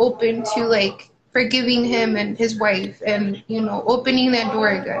am open to like forgiving him and his wife and, opening that door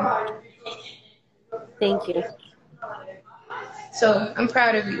again. Thank you. So I'm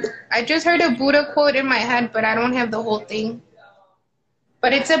proud of you. I just heard a Buddha quote in my head, but I don't have the whole thing.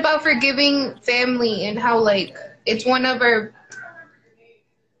 But it's about forgiving family and how like it's one of our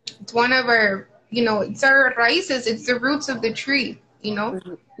it's our raíces, it's the roots of the tree.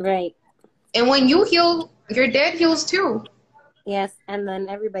 Hmm. Right. And when you heal, your dad heals too. Yes, and then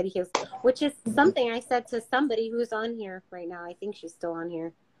everybody heals, which is something I said to somebody who's on here right now. I think she's still on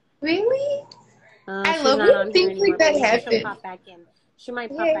here. Really? I She's love not when on here things anymore, like but that maybe she'll happen. pop back in. She might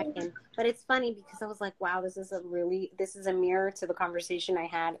pop back Yeah. in. But it's funny because I was like, wow, this is a mirror to the conversation I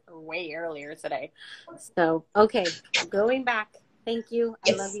had way earlier today. So, okay, going back. Thank you.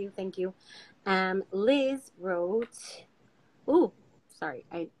 I love Yes. you. Thank you. Liz wrote, ooh, sorry.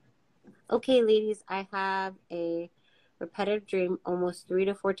 Okay, ladies, I have a repetitive dream almost 3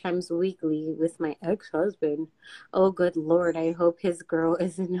 to 4 times weekly with my ex-husband. Oh, good Lord. I hope his girl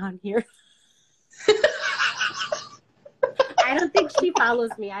isn't on here. I don't think she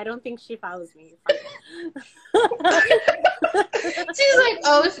follows me. She's like,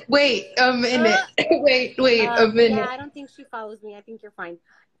 oh, wait a minute. wait a Yeah, minute. I don't think she follows me. I think you're fine.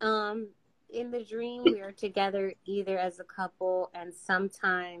 Um, in the dream, we are together either as a couple and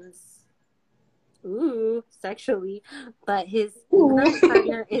sometimes, sexually, but his current Ooh.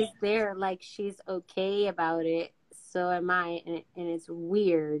 partner is there, like she's okay about it. So am I, and it's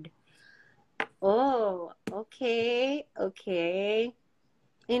weird. Oh, okay, okay.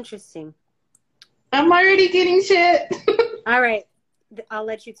 Interesting. I'm already getting shit. All right. I'll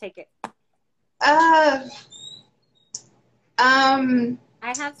let you take it. uh, um,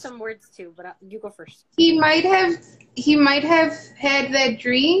 I have some words too, but you go first. he might have he might have had that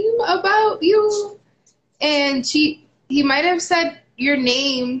dream about you, and he might have said your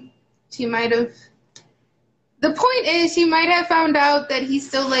name. She might have. The point is, she might have found out that he's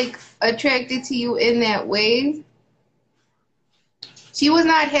still like attracted to you in that way. She was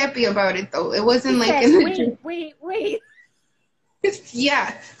not happy about it though. It He wasn't like said, in the wait, dream. wait, wait.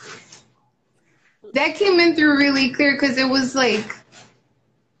 Yeah, that came in through really clear because it was like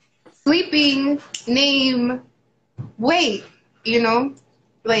sleeping name. Wait,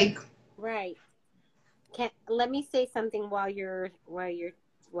 like Right. Let me say something while you're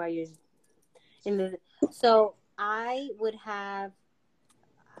in the. So I would have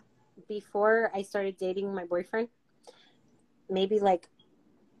before I started dating my boyfriend, maybe like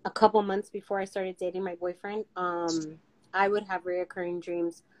a couple months before I started dating my boyfriend, I would have reoccurring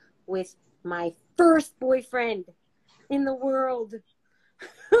dreams with my first boyfriend in the world.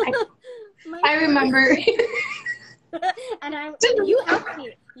 I remember. And you helped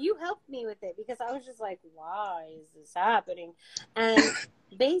me. You helped me with it because I was just like, why is this happening? And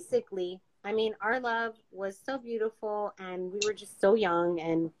basically, I mean, our love was so beautiful and we were just so young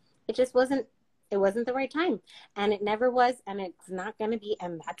and it just wasn't the right time. And it never was and it's not going to be,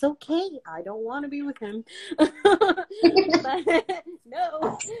 and that's okay. I don't want to be with him. But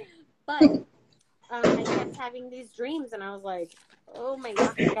no. But I kept having these dreams and I was like, oh my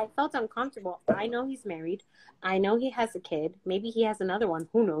God, like, I felt uncomfortable. I know he's married. I know he has a kid. Maybe he has another one.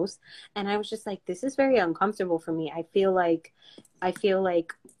 Who knows? And I was just like, this is very uncomfortable for me. I feel like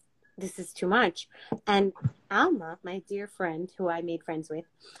this is too much. And Alma, my dear friend who I made friends with,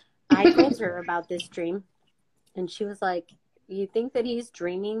 I told her about this dream and she was like, you think that he's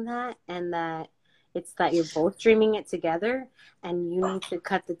dreaming that and that it's that you're both dreaming it together and you need to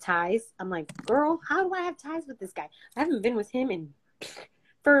cut the ties? I'm like, girl, how do I have ties with this guy? I haven't been with him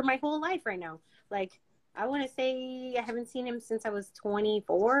for my whole life right now. Like, I want to say I haven't seen him since I was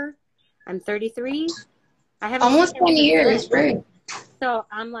 24. I'm 33. I haven't almost seen him 20 years, then. right? So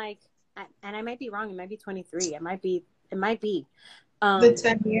I'm like, and I might be wrong. It might be 23. It might be. The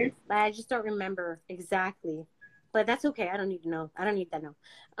 10 years. But I just don't remember exactly. But that's okay. I don't need to know. I don't need that now.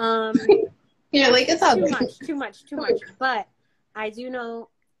 Yeah, like it's all too much. But I do know,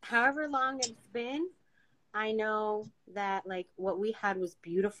 however long it's been, I know that like what we had was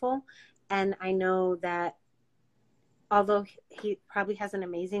beautiful. And I know that although he probably has an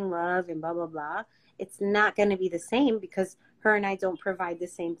amazing love and blah, blah, blah, it's not going to be the same because her and I don't provide the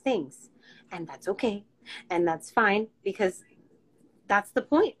same things. And that's okay. And that's fine because that's the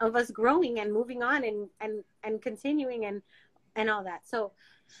point of us growing and moving on and continuing and all that. So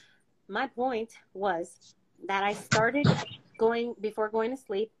my point was that I started before going to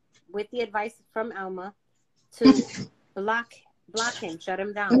sleep with the advice from Alma to block him, shut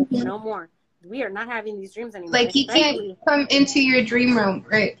him down, no more. We are not having these dreams anymore. Like he can't come into your dream realm,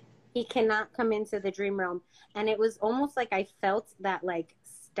 right? He cannot come into the dream realm. And it was almost like I felt that like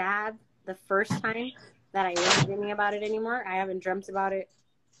stab the first time that I wasn't dreaming about it anymore. I haven't dreamt about it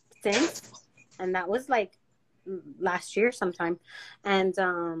since. And that was like last year sometime. And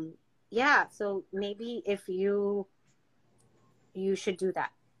yeah, so maybe if you should do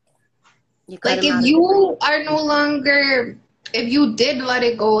that. Like if you are no longer, if you did let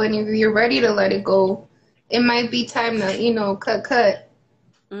it go and if you're ready to let it go, it might be time to, cut.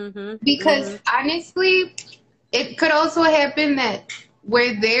 Mm-hmm. Because honestly, it could also happen that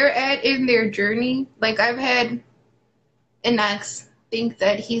where they're at in their journey, like I've had an ex think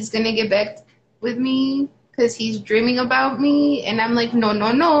that he's going to get back with me because he's dreaming about me. And I'm like, no.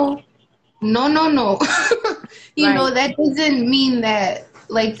 You know, that doesn't mean that.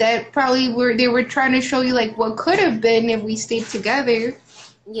 Like that probably they were trying to show you like what could have been if we stayed together.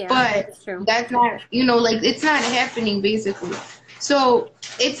 Yeah, but that's not, like it's not happening basically. So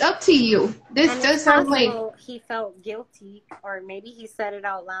it's up to you. This does sound like he felt guilty, or maybe he said it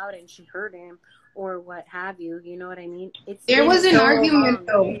out loud and she heard him, or what have you. You know what I mean? There was an argument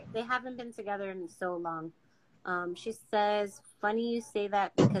though. They haven't been together in so long. She says, funny you say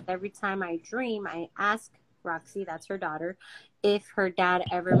that because every time I dream, I ask Roxy, that's her daughter, if her dad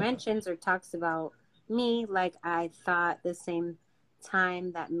ever mentions or talks about me, like I thought the same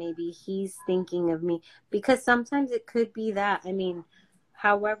time that maybe he's thinking of me, because sometimes it could be that. I mean,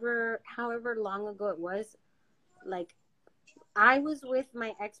 however long ago it was, like I was with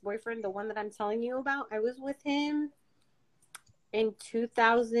my ex-boyfriend, the one that I'm telling you about. I was with him in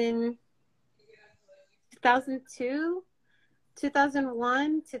 2002,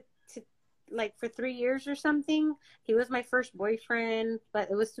 2001 to like for 3 years or something. He was my first boyfriend, but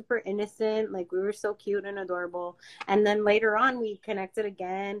it was super innocent. Like we were so cute and adorable. And then later on we connected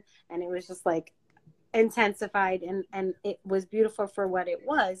again and it was just like intensified and it was beautiful for what it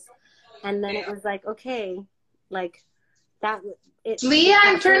was. And then it was like, okay, like that.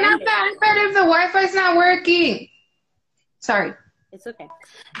 Leon, turn off the iPad if the Wi-Fi's not working. Sorry. It's okay.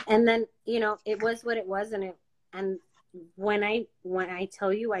 And then, it was what it was. And when I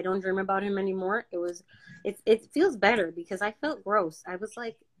tell you I don't dream about him anymore, it feels better because I felt gross. I was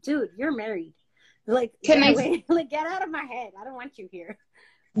like, dude, you're married. Like, like get out of my head. I don't want you here.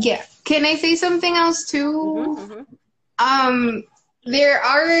 Yeah. Can I say something else too? There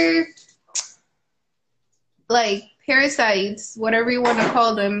are like parasites, whatever you want to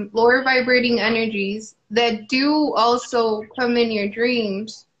call them, lower vibrating energies that do also come in your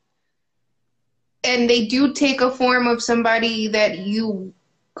dreams. and they do take a form of somebody that you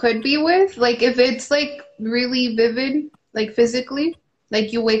could be with. Like if it's like really vivid, like physically,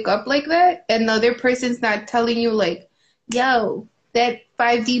 like you wake up like that, and the other person's not telling you like, yo, that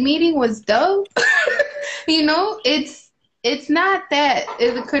 5D meeting was dope. You know, it's not that.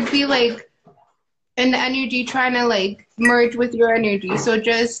 It could be like an energy trying to like merge with your energy. So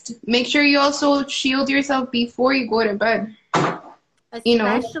just make sure you also shield yourself before you go to bed. You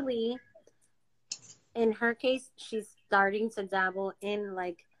know? Especially in her case, she's starting to dabble in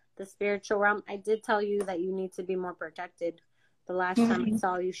like the spiritual realm. I did tell you that you need to be more protected the last time I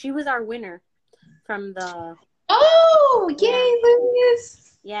saw you. She was our winner from the. Oh, Yeah. yay,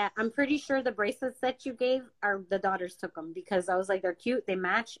 Luis. Yeah, I'm pretty sure the bracelets that you gave are the daughters took them because I was like, they're cute, they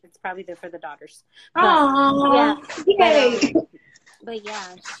match. It's probably they're for the daughters. But yeah, Yay. but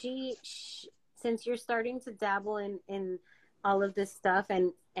yeah, she since you're starting to dabble in all of this stuff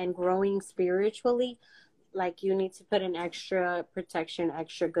and growing spiritually, like you need to put an extra protection,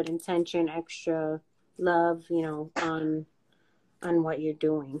 extra good intention, extra love, you know, on what you're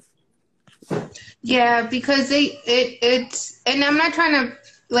doing. Yeah, because it's and I'm not trying to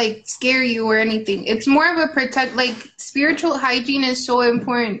like scare you or anything. It's more of a protect like spiritual hygiene is so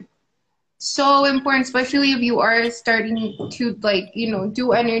important. So important, especially if you are starting to like, you know,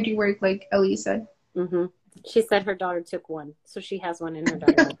 do energy work like Ellie said. Mm-hmm. She said her daughter took one, so she has one in her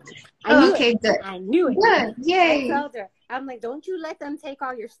daughter. Okay, good. I knew it. Good. I Yay. told her. I'm like, don't you let them take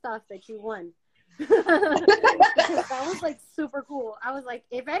all your stuff that you won. Because that was like super cool. I was like,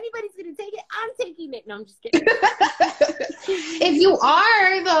 if anybody's gonna take it, I'm taking it. No, I'm just kidding. If you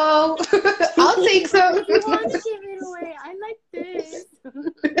are though, I'll take some. If you want to give it away, I like this.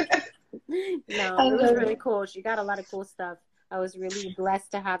 No, it was really cool. She got a lot of cool stuff. I was really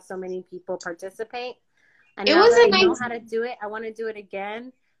blessed to have so many people participate. And now that I know how to do it, I want to do it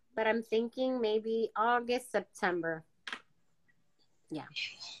again. But I'm thinking maybe August, September. Yeah.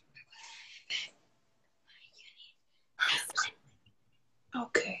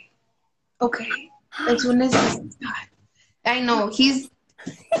 Okay. As soon as I know the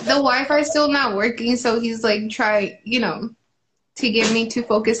Wi-Fi is still not working, so he's like try, you know, to get me to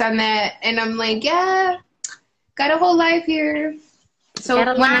focus on that, and I'm like, yeah, got a whole life here. So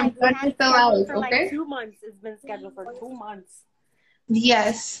when I'm done with the live, for okay? Like 2 months. It's been scheduled for 2 months.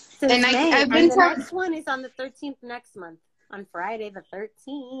 Yes. Since and May. I've been the next one is on the 13th next month. On Friday the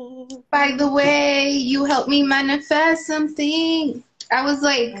 13th. By the way, you helped me manifest something. I was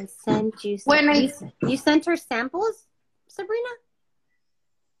like, I sent you some, you sent her samples, Sabrina?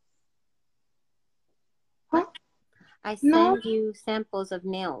 Huh? I sent you samples of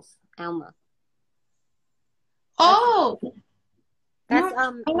nails, Alma. Oh. That's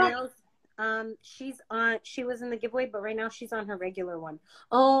nails. She was in the giveaway, but right now she's on her regular one.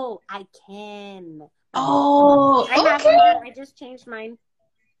 Oh, I can. Oh, okay. I just changed mine.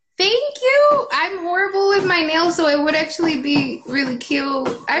 Thank you. I'm horrible with my nails, so it would actually be really cute.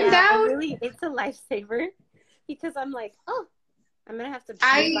 I'm down. It's a lifesaver because I'm like, oh, I'm gonna have to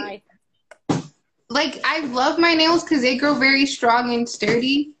buy. Like, I love my nails because they grow very strong and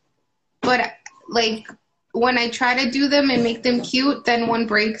sturdy, but like when I try to do them and make them cute, then one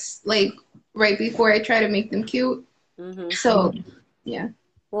breaks like right before I try to make them cute. Mm-hmm. So, yeah.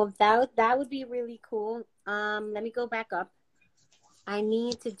 Well, that would be really cool. Let me go back up. I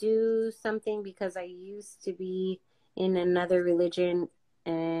need to do something because I used to be in another religion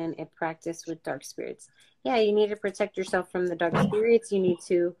and it practiced with dark spirits. Yeah, you need to protect yourself from the dark spirits. You need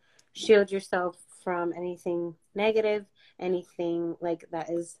to shield yourself from anything negative, anything like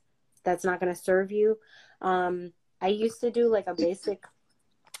that's not going to serve you. I used to do like a basic,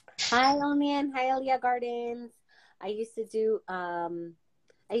 hi Alma, hi Elia Gardens. I used to do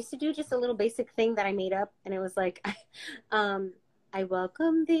just a little basic thing that I made up, and it was like, I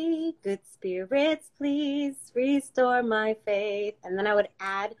welcome thee, good spirits, please restore my faith. And then I would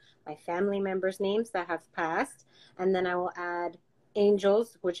add my family members' names that have passed, and then I will add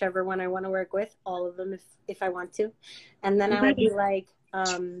angels, whichever one I want to work with, all of them if I want to. And then I would be like,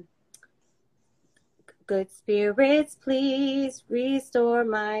 good spirits, please restore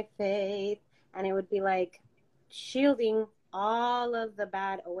my faith. And it would be like shielding all of the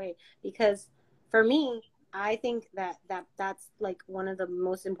bad away. Because for me, I think that's like one of the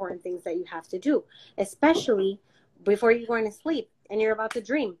most important things that you have to do, especially before you're going to sleep and you're about to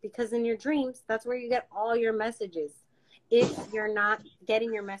dream. Because in your dreams, that's where you get all your messages. If you're not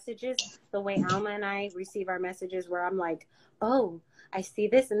getting your messages the way Alma and I receive our messages, where I'm like, oh, I see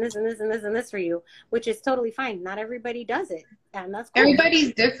this and this and this and this and this for you, which is totally fine. Not everybody does it, and that's cool.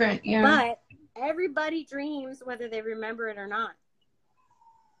 Everybody's different, yeah. But everybody dreams whether they remember it or not.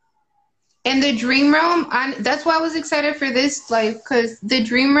 And the dream realm, that's why I was excited for this life, because the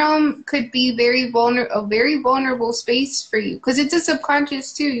dream realm could be a very vulnerable space for you, because it's a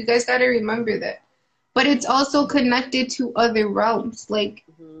subconscious too. You guys got to remember that. But it's also connected to other realms. Like,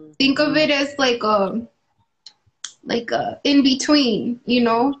 Hmm. think of it as like a in between, you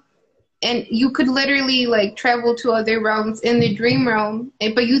know? And you could literally like travel to other realms in the dream realm,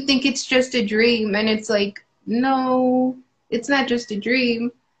 but you think it's just a dream, and it's like, no, it's not just a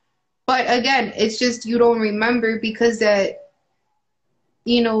dream. But again, it's just you don't remember because that,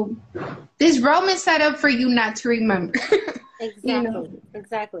 you know, this realm is set up for you not to remember. You know. Exactly,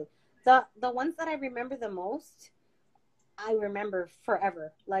 exactly. The ones that I remember the most, I remember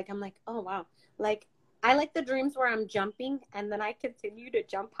forever. Like I'm like, oh wow. Like I like the dreams where I'm jumping and then I continue to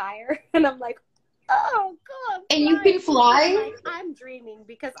jump higher and I'm like, oh cool, I'm And you flying. can And I'm fly. like, I'm dreaming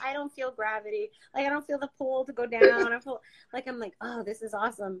because I don't feel gravity. Like I don't feel the pull to go down. I feel like I'm like, oh, this is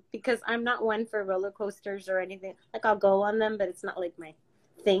awesome. Because I'm not one for roller coasters or anything. Like I'll go on them, but it's not like my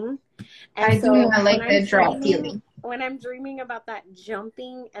thing. And I do so not like that drop feeling. when I'm dreaming about that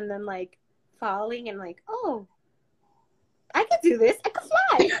jumping and then like falling and like, oh, I could do this. I could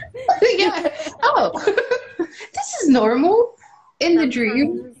Yeah. fly. Oh, this is normal in the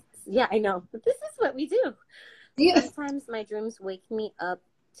dream. Sometimes, yeah, I know, but this is what we do. Yes, Sometimes my dreams wake me up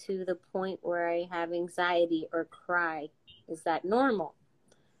to the point where I have anxiety or cry. Is that normal?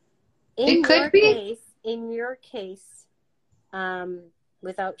 it could be. In your case, um,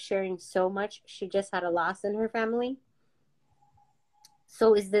 without sharing so much, she just had a loss in her family.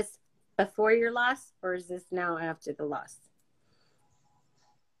 So is this before your loss or is this now after the loss?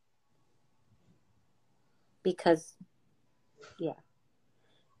 Because yeah,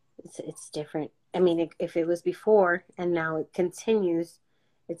 it's different. I mean, if it was before and now it continues,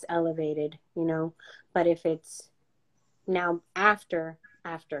 it's elevated, you know. But if it's now after,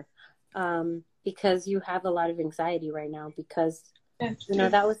 because you have a lot of anxiety right now because That's you know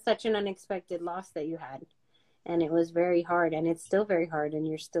true. that was such an unexpected loss that you had, and it was very hard, and it's still very hard, and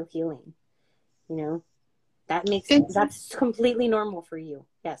you're still healing. You know It's that's completely normal for you.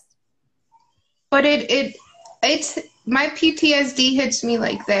 Yes. but it's my PTSD hits me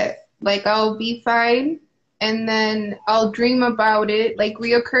like that. Like I'll be fine and then I'll dream about it, like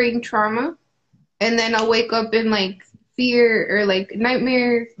reoccurring trauma, and then I'll wake up in like fear or like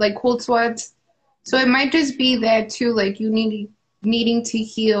nightmare, like cold sweats. So it might just be that too, like needing to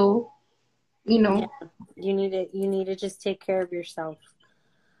heal, you Yeah. know. You need to just take care of yourself.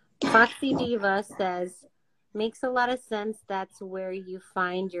 Foxy Diva says, makes a lot of sense. That's where you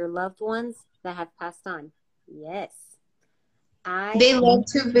find your loved ones that have passed on. Yes. They I love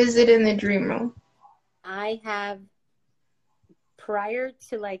to visit in the dream realm. I have prior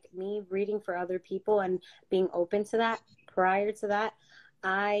to like me reading for other people and being open to that, prior to that,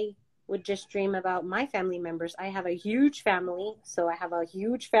 I would just dream about my family members. I have a huge family, so I have a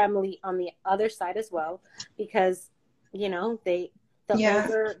huge family on the other side as well because you know, Yeah.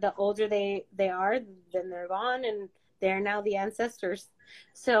 the older they are, then they're gone and they're now the ancestors.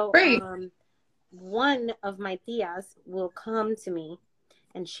 So, Right. one of my tias will come to me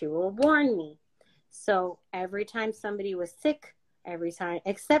and she will warn me. So every time somebody was sick, every time,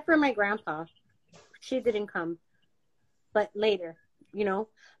 except for my grandpa, she didn't come, but later, you know.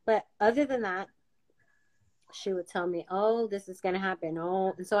 But other than that, she would tell me, "Oh, this is gonna happen."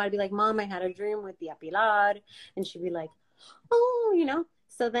 Oh, and so I'd be like, "Mom, I had a dream with the Pilar," and she'd be like, "Oh, you know."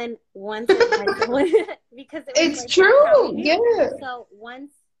 So then once it like because it was It's like that's how we true. knew. Yeah. So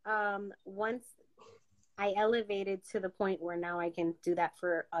once I elevated to the point where now I can do that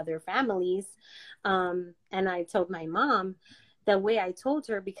for other families. And I told my mom the way I told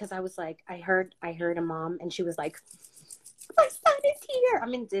her because I was like, I heard a mom and she was like, my son is here.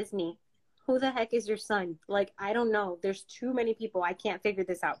 I'm in Disney. Who the heck is your son? Like, I don't know. There's too many people. I can't figure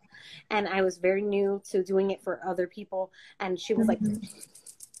this out. And I was very new to doing it for other people. And she was like, Mhm.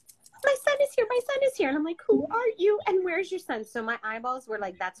 my son is here. My son is here. And I'm like, who are you? And where's your son? So my eyeballs were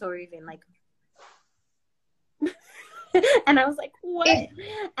like, that's or even like, and I was like, what? It,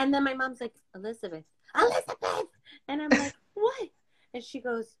 And then my mom's like, Elizabeth. And I'm like, what? And she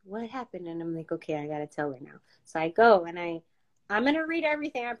goes, what happened? And I'm like, okay, I got to tell her now. So I go and I'm going to read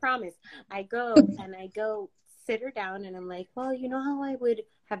everything. I promise. I go sit her down and I'm like, well, you know how I would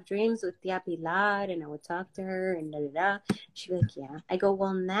have dreams with Tia Pilar and I would talk to her and da da da. She'd be like, yeah. I go,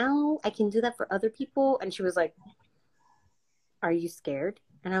 well, now I can do that for other people. And she was like, are you scared?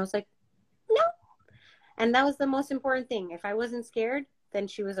 And I was like, no. And that was the most important thing. If I wasn't scared, then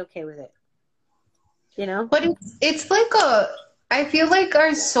she was okay with it. You know? but it's like I feel like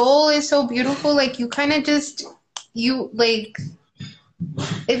our soul is so beautiful. Like you kind of just, you like,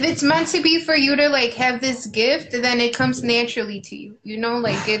 if it's meant to be for you to like have this gift, then it comes naturally to you. You know,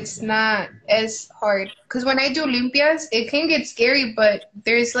 like it's not as hard. Because when I do limpias, it can get scary, but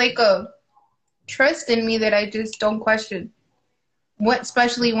there's like a trust in me that I just don't question. What,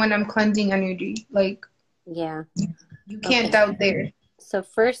 especially when I'm cleansing energy, like Yeah. you can't Okay. doubt there. So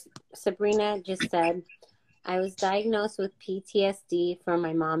first, Sabrina just said, I was diagnosed with PTSD from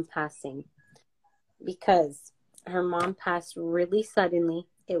my mom passing because her mom passed really suddenly.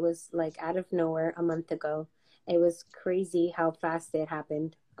 It was like out of nowhere a month ago. It was crazy how fast it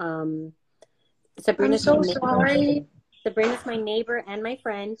happened. I'm Sabrina's my so neighbor. sorry. Sabrina's my neighbor and my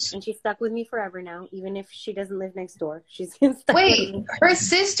friend, and she's stuck with me forever now, even if she doesn't live next door. She's stuck with Wait, me. her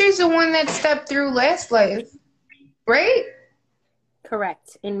sister's the one that stepped through last life, right?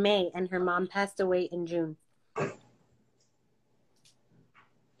 Correct. In May, and her mom passed away in June.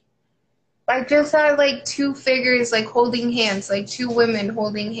 I just had like two figures like holding hands, like two women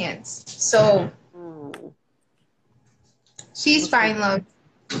holding hands. So Oh, she's okay. fine, love.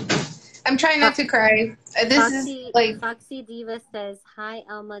 I'm trying not to cry. This is like, Foxy Diva says, "Hi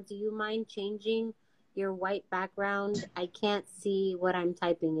Elma, do you mind changing your white background? I can't see what I'm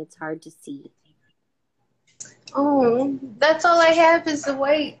typing. It's hard to see." oh, that's all I have is the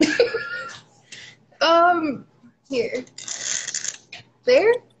white. Here,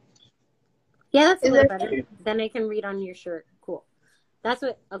 there. Yeah, that's a Is little that better. better? Then I can read on your shirt. Cool. That's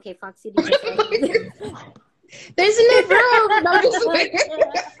what. Okay, Foxy Diva says. There's enough room. No, just like,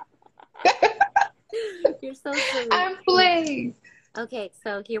 You're so silly. I'm playing. Okay,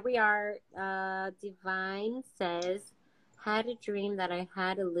 so here we are. Divine says, had a dream that I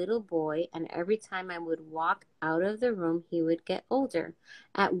had a little boy, and every time I would walk out of the room, he would get older.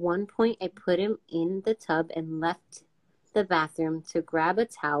 At one point, I put him in the tub and left the bathroom to grab a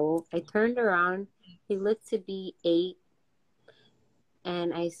towel. I turned around. He looked to be 8,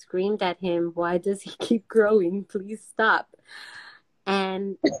 and I screamed at him, "Why does he keep growing? Please stop."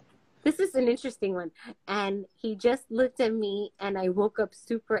 And this is an interesting one. And he just looked at me, and I woke up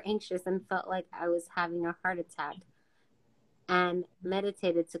super anxious and felt like I was having a heart attack and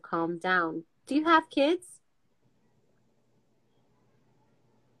meditated to calm down. Do you have kids?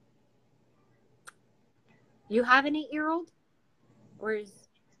 You have an 8-year-old? Or is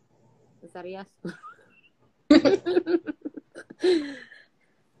that a yes?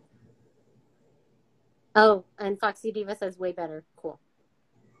 Oh, and Foxy Diva says way better. Cool.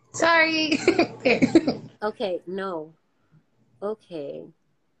 Sorry. Okay, no. Okay.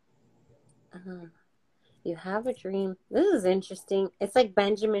 You have a dream. This is interesting. It's like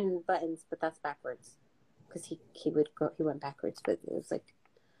Benjamin Buttons, but that's backwards. Because he went backwards, but it was like.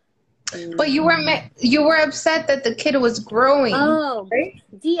 But you were upset that the kid was growing, Oh, right?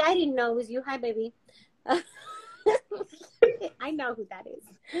 D, I didn't know it was you. Hi, baby. I know who that is.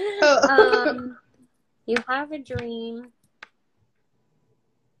 Oh. You have a dream,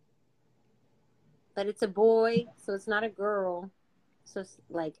 but it's a boy, so it's not a girl. So it's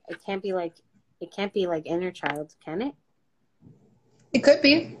like it can't be like inner child, can it? It could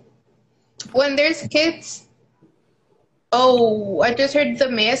be. When there's kids, oh, I just heard the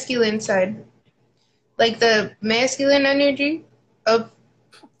masculine side. Like the masculine energy of,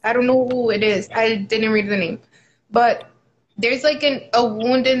 I don't know who it is. I didn't read the name. But there's like a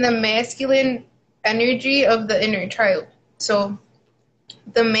wound in the masculine energy of the inner child. So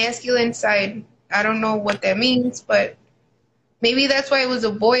the masculine side, I don't know what that means, but maybe that's why it was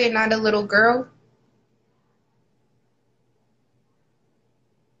a boy and not a little girl.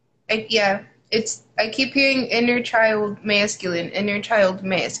 Yeah, I keep hearing inner child masculine.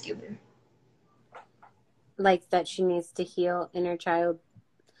 Like that she needs to heal inner child.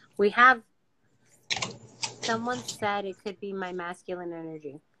 We have someone said it could be my masculine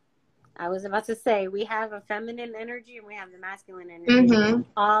energy. I was about to say we have a feminine energy and we have the masculine energy. Mm-hmm.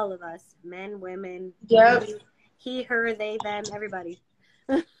 All of us, men, women, Yep. he, her, they, them, everybody.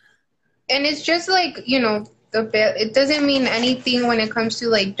 And it's just like, it doesn't mean anything when it comes to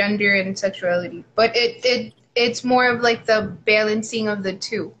like gender and sexuality, but it's more of like the balancing of the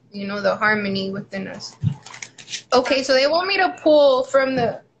two, the harmony within us. Okay, so they want me to pull from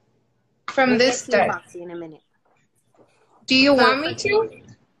this deck. Foxy in a minute. Do you want me to?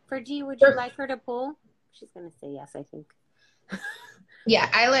 For G, would you like her to pull? She's gonna say yes, I think. Yeah,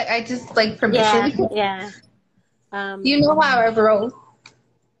 I just like permission. Yeah. You know how I roll.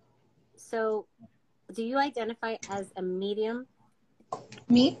 So, do you identify as a medium?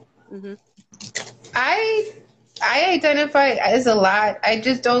 Me? Mm-hmm. I identify as a lot. I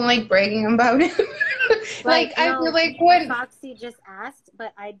just don't like bragging about it. Like, Like, I feel no, like when, Foxy just asked,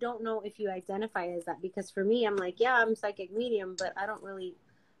 but I don't know if you identify as that because for me, I'm like, yeah, I'm psychic medium, but I don't really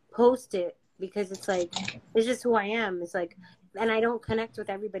post it because it's like, it's just who I am. It's like, and I don't connect with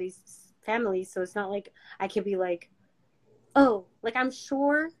everybody's family, so it's not like I could be like, oh, like I'm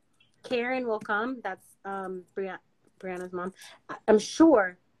sure Karen will come. That's Brianna's mom. I'm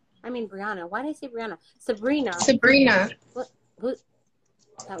sure. I mean Brianna. Why did I say Brianna? Sabrina. Sabrina, What?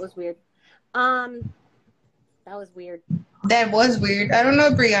 That was weird. Um, that was weird. that was weird. I don't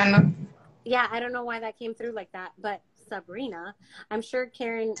know, Brianna. Yeah, I don't know why that came through like that, but Sabrina, I'm sure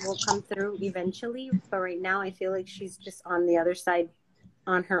Karen will come through eventually, but right now I feel like she's just on the other side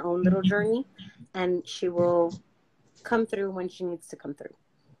on her own little journey, and she will come through when she needs to come through.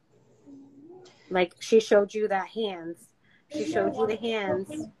 Like she showed you that hands. She showed you the hands,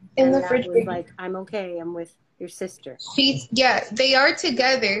 In the and that was fridge. like, I'm okay. I'm with your sister. Yeah, they are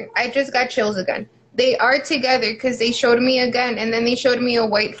together. I just got chills again. They are together because they showed me again, and then they showed me a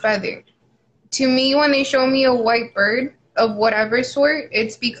white feather. To me, when they show me a white bird of whatever sort,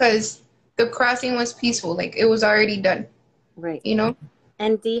 it's because the crossing was peaceful. Like it was already done. Right. You know?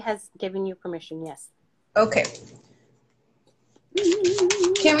 And D has given you permission. Yes. Okay.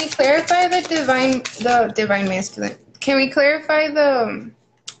 Can we clarify the divine masculine? Can we clarify the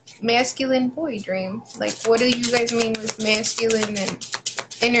masculine boy dream? Like, what do you guys mean with masculine and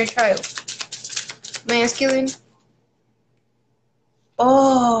inner child? Masculine?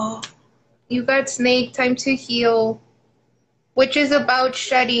 Oh, you got snake, time to heal, which is about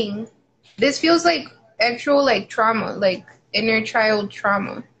shedding. This feels like actual like trauma, like inner child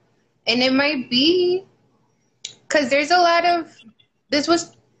trauma. And it might be because there's a lot of this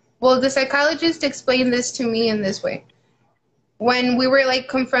was well, the psychologist explained this to me in this way. When we were like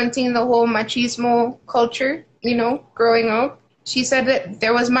confronting the whole machismo culture, you know, growing up, she said that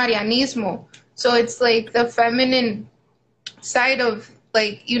there was Marianismo. So it's like the feminine side of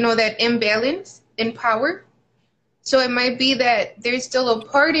like, you know, that imbalance in power. So it might be that there's still a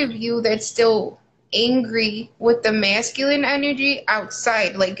part of you that's still angry with the masculine energy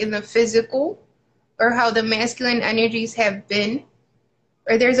outside, like in the physical, or how the masculine energies have been.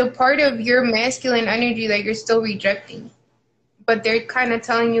 Or there's a part of your masculine energy that you're still rejecting. But they're kind of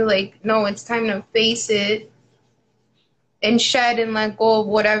telling you, like, no, it's time to face it and shed and let go of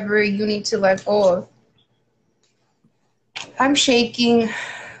whatever you need to let go of. I'm shaking.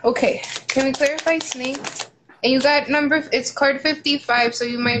 Okay, can we clarify snake? And you got it's card 55, so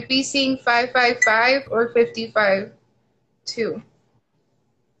you might be seeing 555 or 55 too.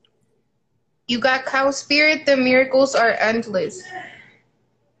 You got cow spirit, the miracles are endless.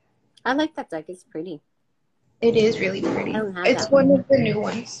 I like that deck. It's pretty. It is really I pretty. don't have It's that one one. of the new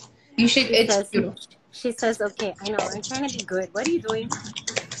ones. You should, She it's says, beautiful. okay, I know. I'm trying to be good. What are you doing?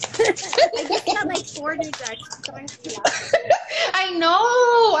 I just got like 4 new decks. Don't make me laugh. I know.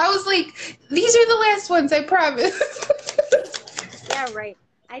 I was like, these are the last ones, I promise. Yeah, right.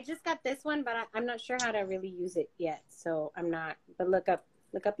 I just got this one, but I'm not sure how to really use it yet. So I'm not. But look up.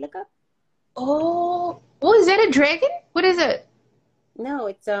 Oh, is that a dragon? What is it? No,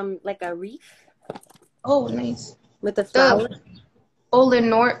 it's like a reef Oh, nice. with a flower.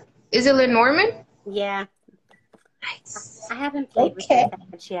 The is it Lenormand? Yeah, Nice. I haven't played with it Okay. that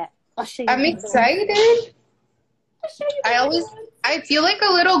much yet. I'll show you I'm the other ones. excited. I'll show you I the always, other ones. I feel like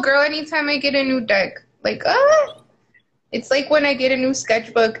a little girl anytime I get a new deck. Like, it's like when I get a new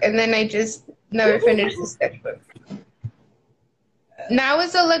sketchbook and then I just never finish the sketchbook. Now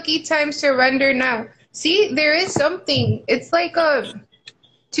is a lucky time, surrender now. See, there is something. It's like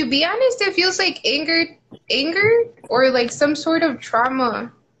to be honest, it feels like anger or like some sort of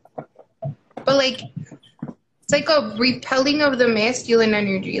trauma. But like it's like a repelling of the masculine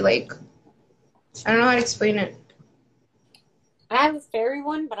energy. Like I don't know how to explain it. I have a fairy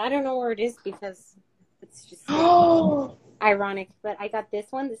one, but I don't know where it is because it's just Oh, ironic. But I got this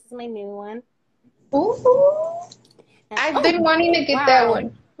one. This is my new one. ooh. And, I've been wanting to get that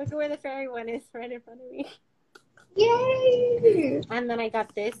one. Look at where the fairy one is, right in front of me. Yay! And then I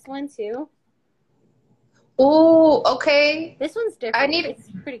got this one too. Oh, okay. This one's different. It's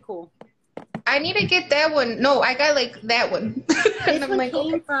pretty cool. I need to get that one. No, I got like that one. This one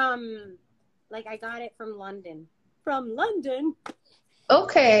came from, like, I got it from London. From London.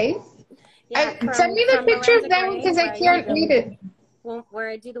 Okay. Yeah, send me the picture of that one because I can't read it. Where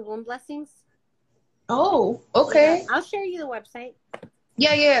I do the womb blessings. Oh, okay. Yeah, I'll share you the website.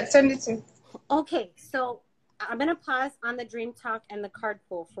 Yeah, send it to me. Okay, so I'm going to pause on the dream talk and the card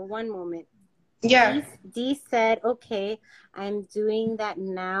pull for one moment. Yeah. D said, okay, I'm doing that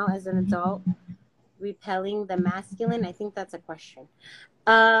now as an adult. repelling the masculine? I think that's a question.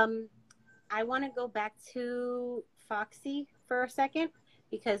 Um, I want to go back to Foxy for a second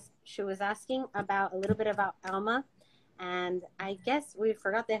because she was asking about a little bit about Alma. And I guess we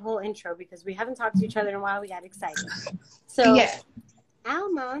forgot the whole intro because we haven't talked to each other in a while. We got excited. So, Yeah.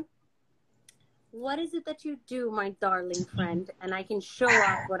 Alma, what is it that you do, my darling friend? And I can show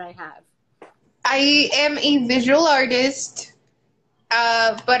off what I have. I am a visual artist,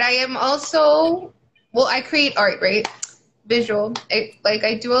 but I am also, well, I create art, right? Visual.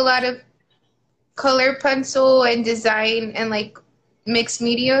 I do a lot of color pencil and design and like mixed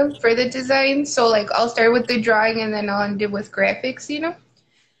media for the design. So like I'll start with the drawing and then I'll end it with graphics, you know?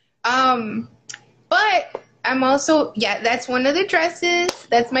 Um, but I'm also, yeah, that's one of the dresses.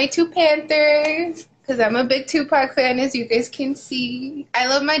 That's my two Panthers because I'm a big Tupac fan, as you guys can see. I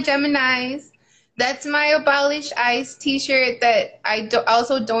love my Geminis. That's my Abolish ICE t-shirt that I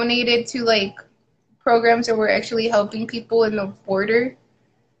also donated to like programs that were actually helping people in the border.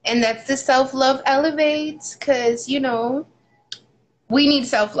 And that's the self-love elevates because, you know, we need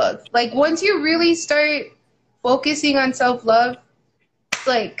self-love. Like once you really start focusing on self-love,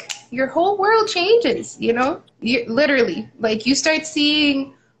 like your whole world changes, you know? You literally, like you start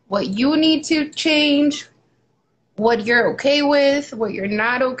seeing what you need to change, what you're okay with, what you're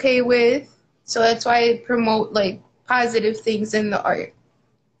not okay with. So that's why I promote like positive things in the art.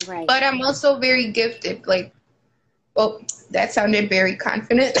 Right. But I'm also very gifted. Like, oh, that sounded very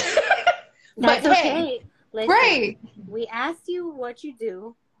confident. That's But okay. Hey, Listen, right. We asked you what you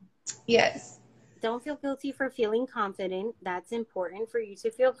do. Yes. Don't feel guilty for feeling confident. That's important for you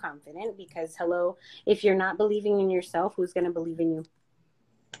to feel confident because, hello, if you're not believing in yourself, who's going to believe in you?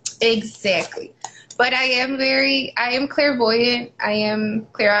 Exactly. But I am clairvoyant, I am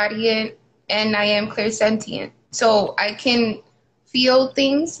clairaudient, and I am clairsentient. So I can feel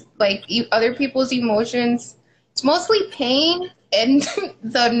things like other people's emotions. It's mostly pain and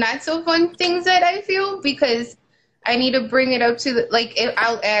the not so fun things that I feel because I need to bring it up to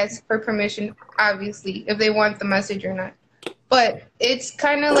I'll ask for permission, obviously, if they want the message or not. But it's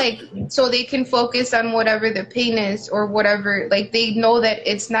kind of like so they can focus on whatever the pain is or whatever. Like they know that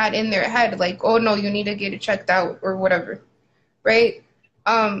it's not in their head. Like, oh no, you need to get it checked out or whatever, right?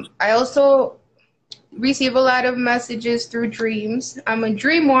 I also receive a lot of messages through dreams. I'm a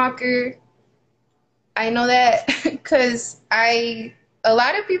dream walker. I know that because a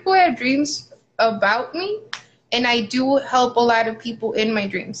lot of people have dreams about me, and I do help a lot of people in my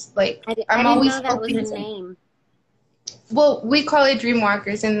dreams. Like I I'm didn't always know that was helping a them. name. Well, we call it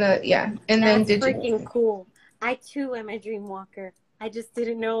dreamwalkers in the That's indigenous. freaking cool. I too am a dream walker. I just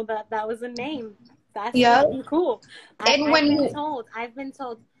didn't know that that was a name. That's Yeah. freaking cool. And when you I've been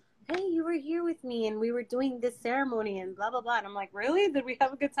told, hey, you were here with me and we were doing this ceremony and blah, blah, blah. And I'm like, really? Did we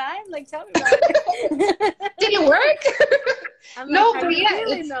have a good time? Like, tell me about it. did it work? I'm No, like, how but you yeah,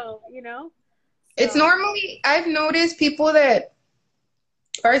 feeling though? You know? it's So, normally I've noticed people that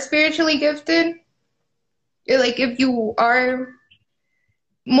are spiritually gifted, like if you are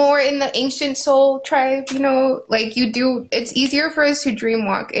more in the ancient soul tribe, you know, like you do, it's easier for us to dream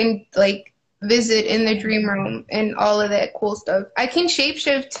walk and like visit in the dream realm and all of that cool stuff. I can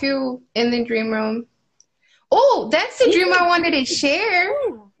shapeshift too in the dream realm. Oh, that's the me dream too. I wanted to share.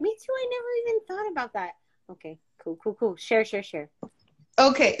 Ooh, me too. I never even thought about that. Okay, cool, cool, cool. Share, share, share.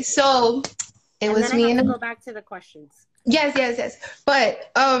 Okay, so it And was then I me have and to go back to the questions. yes.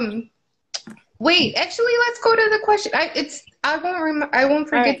 But wait, actually, let's go to the question. I won't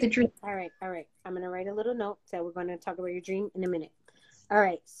forget the dream. All right. I'm going to write a little note. So we're going to talk about your dream in a minute. All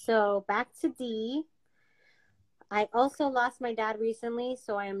right. So back to D. I also lost my dad recently,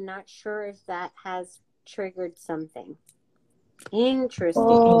 so I am not sure if that has triggered something. Interesting.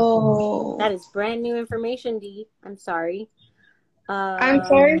 Oh, That is brand new information, D. I'm sorry. I'm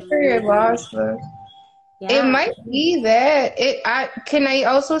sorry for your loss, though. It Yeah. might be that. Can I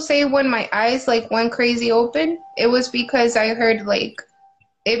also say when my eyes like went crazy open, it was because I heard like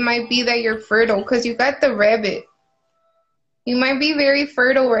it might be that you're fertile because you got the rabbit. You might be very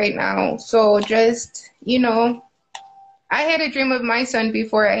fertile right now. So just, you know, I had a dream of my son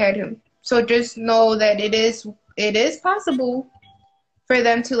before I had him. So just know that it is possible for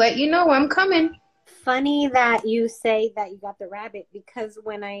them to let you know I'm coming. Funny that you say that you got the rabbit because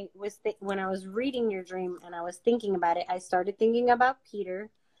when I was reading your dream and I was thinking about it, I started thinking about Peter.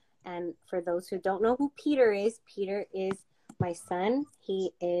 And for those who don't know who Peter is my son.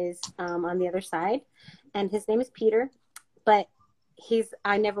 He is on the other side, and his name is Peter. But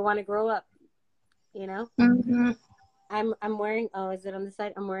I never want to grow up, you know. Mm-hmm. I'm wearing. Oh, is it on the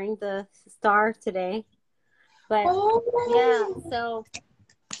side? I'm wearing the star today. But Oh, yeah, so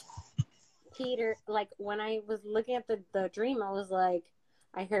Peter, like when I was looking at the dream, I was like,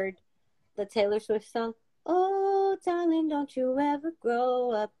 I heard the Taylor Swift song, "Oh, darling, don't you ever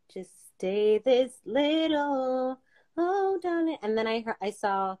grow up, just stay this little. Oh, darling." And then I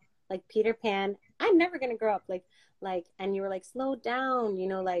saw like Peter Pan. I'm never gonna grow up, and you were like, slow down,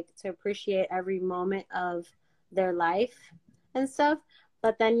 like to appreciate every moment of their life and stuff.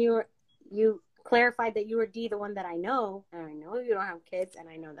 But then you clarified that you were D, the one that I know, and I know you don't have kids, and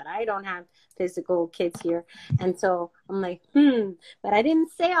I know that I don't have physical kids here, and so I'm like, but I didn't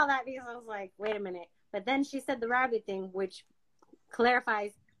say all that because I was like, wait a minute. But then she said the rabbit thing, which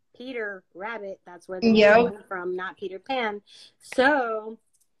clarifies Peter Rabbit. That's where the name came from, not Peter Pan. So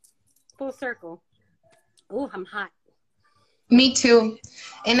full circle. Oh, I'm hot. Me too.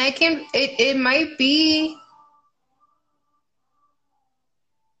 And it might be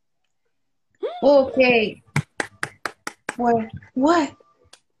okay. What?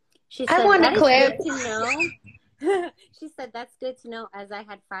 She said, I want that to is clap. good to know. She said, that's good to know, as I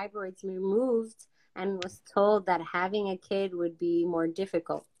had fibroids removed and was told that having a kid would be more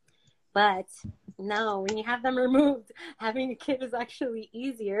difficult. But no, when you have them removed, having a kid is actually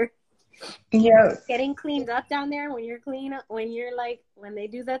easier. Yeah. Getting cleaned up down there, when they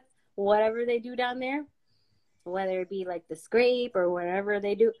do that, whatever they do down there, whether it be like the scrape or whatever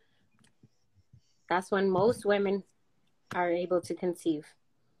they do, that's when most women are able to conceive.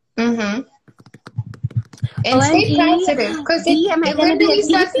 Mm-hmm. And stay positive, because it literally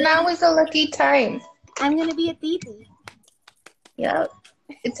says now is a lucky time. I'm going to be a titi. Yeah.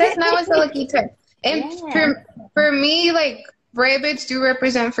 It says now is a lucky time. And for me, like, rabbits do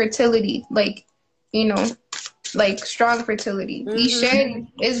represent fertility. Like, like strong fertility. Mm-hmm. Isha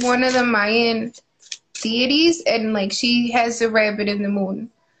is one of the Mayan deities, and like she has a rabbit in the moon.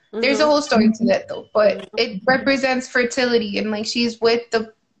 Mm-hmm. There's a whole story to that though, but it represents fertility, and like she's with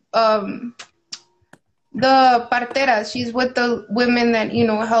the parteras. She's with the women that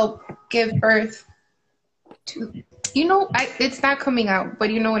help give birth to. It's not coming out, but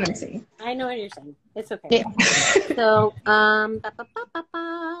you know what I'm saying. I know what you're saying. It's okay. Yeah. So,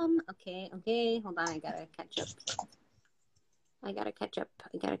 okay. Hold on. I gotta catch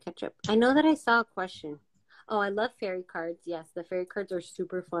up. I know that I saw a question. Oh, I love fairy cards. Yes, the fairy cards are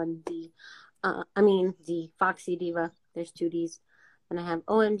super fun. The Foxy Diva. There's 2 Ds. And I have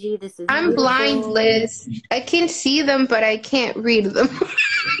OMG, this is I'm beautiful. blind, Liz. I can see them, but I can't read them.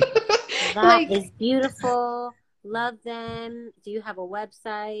 That is beautiful. Love them. Do you have a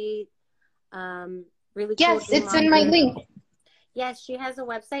website? Really cool. Yes, it's in my link. Yes, she has a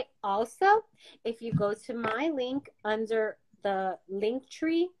website. Also, if you go to my link under the link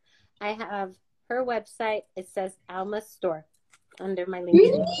tree, I have her website. It says Alma Store under my link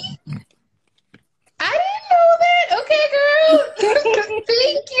tree. I didn't know that. Okay, girl.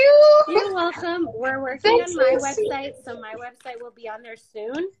 Thank you. You're welcome. We're working on my website, so my website will be on there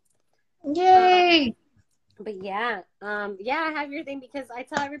soon. Yay. But yeah, I have your thing because I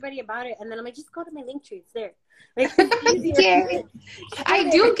tell everybody about it, and then I'm like, just go to my link tree. It's there. Like, it's easier. Yeah. I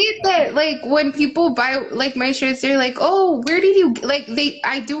do get that. Like when people buy like my shirts, they're like, "Oh, where did you like?"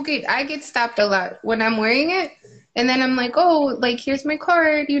 I get stopped a lot when I'm wearing it, and then I'm like, "Oh, like here's my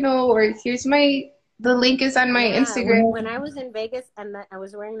card, or here's the link is on my Instagram." When I was in Vegas and I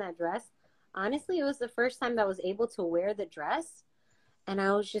was wearing that dress, honestly, it was the first time that I was able to wear the dress, and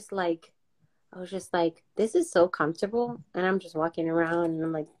I was just like, this is so comfortable. And I'm just walking around and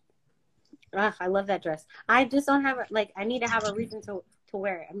I'm like, I love that dress. I just don't have I need to have a reason to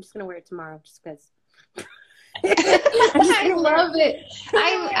wear it. I'm just going to wear it tomorrow just because. I love it.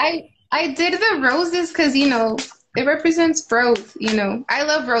 I did the roses because, it represents growth, I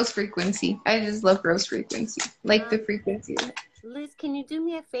love rose frequency. I just love rose frequency. Like the frequency. Liz, can you do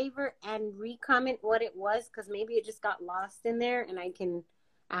me a favor and re-comment what it was? Because maybe it just got lost in there and I can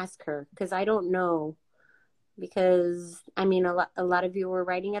ask her because I don't know, because a lot of you were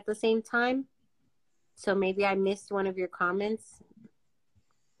writing at the same time, so maybe I missed one of your comments,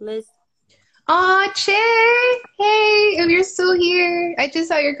 Liz. Oh, Che, hey, if you're still here, I just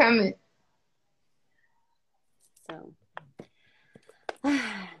saw your comment. So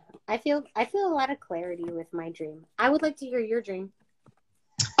I feel a lot of clarity with my dream. I would like to hear your dream.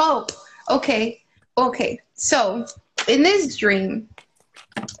 Oh, okay. So in this dream,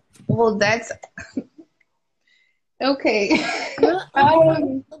 well, that's okay.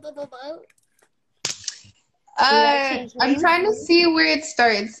 I'm trying to see where it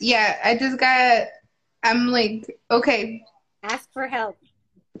starts. Yeah, I'm like, okay. Ask for help.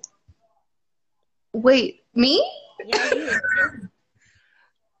 Wait, me? Yeah, you.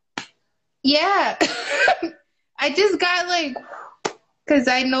 Yeah. I just got because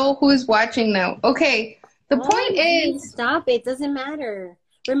I know who's watching now. Okay, the point OMG, is, stop it. Doesn't matter.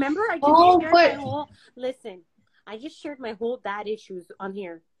 Remember, I just oh, shared my but whole. Listen, I just shared my whole dad issues on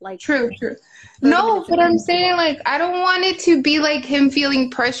here, like true, true. 30 No, minutes but ago. I'm saying like I don't want it to be like him feeling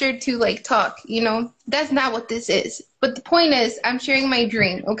pressured to like talk. You know, that's not what this is. But the point is, I'm sharing my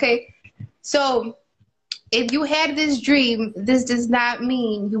dream. Okay, so if you had this dream, this does not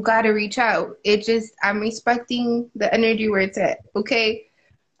mean you gotta reach out. It just I'm respecting the energy where it's at. Okay,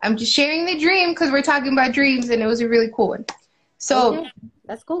 I'm just sharing the dream because we're talking about dreams, and it was a really cool one. So Okay,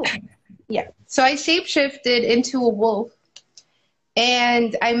 that's cool. yeah, so I shapeshifted into a wolf,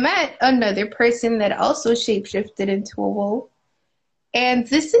 and I met another person that also shapeshifted into a wolf. And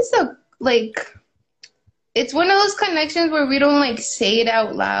this is a like it's one of those connections where we don't like say it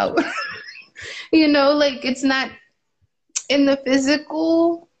out loud. You know, like it's not in the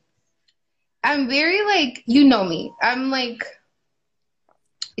physical. I'm very like, you know me. I'm like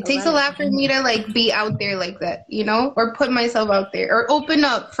it Oh, takes got a it. lot for me to like be out there like that, you know, or put myself out there or open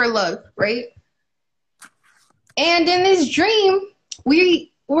up for love, right? And in this dream,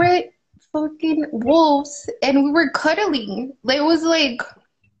 we were fucking wolves and we were cuddling. Like,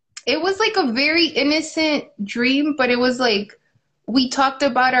 it was like a very innocent dream, but it was like we talked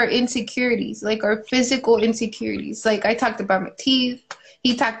about our insecurities, like our physical insecurities. Like I talked about my teeth,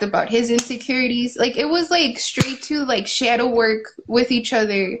 he talked about his insecurities. Like it was like straight to like shadow work with each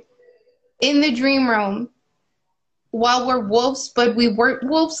other in the dream realm while we're wolves, but we weren't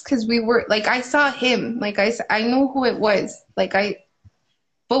wolves because we were like I saw him, like I know who it was,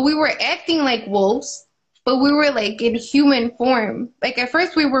 but we were acting like wolves, but we were like in human form. Like at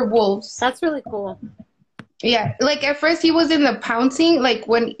first we were wolves. That's really cool. Yeah, like at first he was in the pouncing, like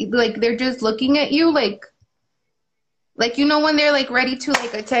when like they're just looking at you, like you know when they're like ready to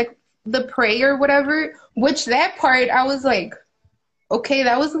like attack the prey or whatever. Which that part I was like, okay,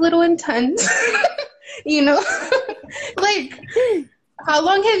 that was a little intense, you know, like how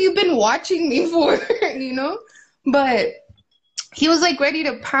long have you been watching me for, you know? But he was like ready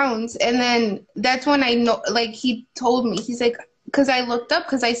to pounce, and then that's when I know, like he told me, he's like, because I looked up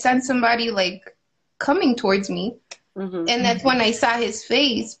because I sensed somebody like coming towards me. Mm-hmm. And that's when I saw his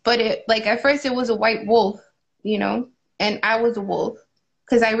face. But it like at first it was a white wolf, you know, and I was a wolf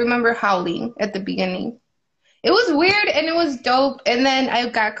because I remember howling at the beginning. It was weird and it was dope. And then I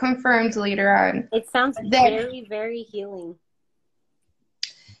got confirmed later on It sounds that very, very healing.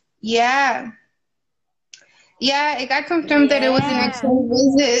 yeah, yeah, it got confirmed that it was an Yeah. actual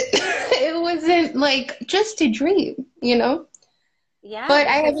visit. It wasn't like just a dream, you know. Yeah, But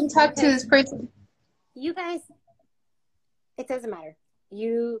I haven't talked to because this person. you guys, it doesn't matter.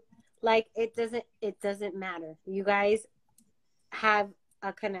 You like it doesn't matter. You guys have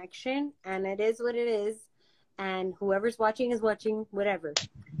a connection and it is what it is, and whoever's watching is watching, whatever.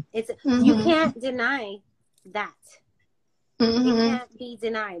 It's you Hmm. can't deny that. It Hmm. can't be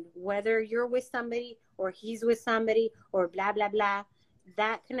denied whether you're with somebody or he's with somebody or blah blah blah.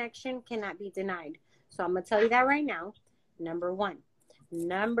 That connection cannot be denied. So I'm gonna tell you that right now. Number one.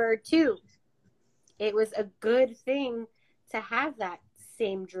 Number two, it was a good thing to have that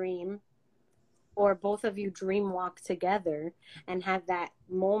same dream or both of you dream walk together and have that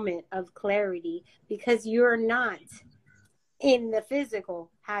moment of clarity, because you're not in the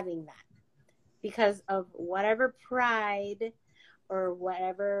physical having that because of whatever pride or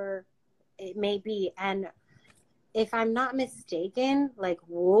whatever it may be. And if I'm not mistaken, like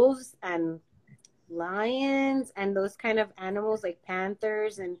wolves and lions and those kind of animals like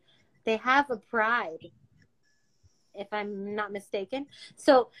panthers, and they have a pride, if I'm not mistaken.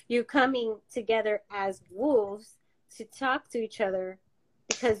 So you're coming together as wolves to talk to each other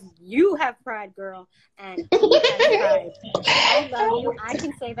because you have pride, girl, and he has pride. I love you. I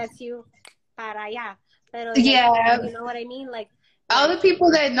can say that to you, para allá. Pero like, Yeah, you know what I mean? all the Like,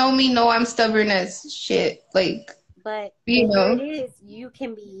 people that know me know I'm stubborn as shit. Like, but you here it know. is. You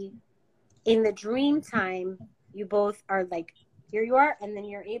can be in the dream time. You both are like, here you are, and then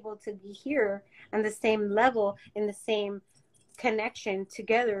you're able to be here on the same level, in the same connection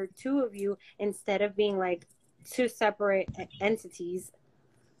together, two of you, instead of being like two separate entities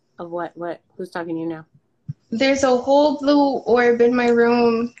of what who's talking to you now. There's a whole blue orb in my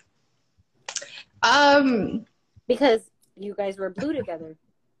room. Um, Because you guys were blue together,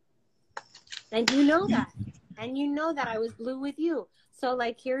 and you know that, and you know that I was blue with you. So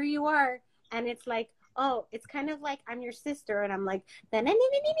like, here you are, and it's like, oh, it's kind of like I'm your sister, and I'm like, and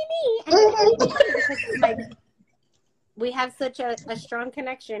mhm. because it's like we have such a strong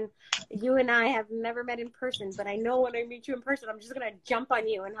connection. You and I have never met in person, but I know when I meet you in person, I'm just gonna jump on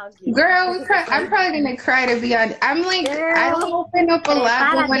you and hug you. Girl, I'm probably gonna cry, to be honest. I'm like, Girl, I don't open up a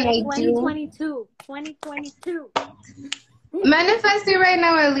lot, but when I do, 2022. manifest it right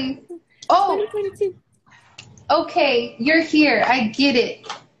now, Ellie. Oh, 2022. okay, you're here. I get it.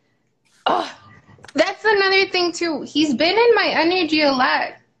 Oh, that's another thing too. He's been in my energy a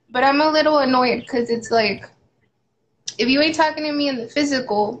lot, but I'm a little annoyed because it's like, if you ain't talking to me in the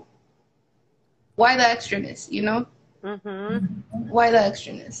physical, why the extraness, you know? Why the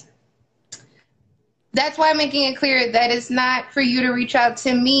extraness? That's why I'm making it clear that it's not for you to reach out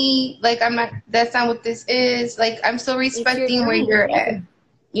to me. Like, I'm not, that's not what this is. Like, I'm still respecting where you're at,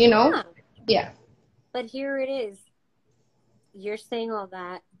 you know? Yeah. But here it is. You're saying all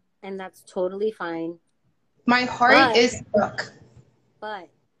that, and that's totally fine. My heart is stuck. But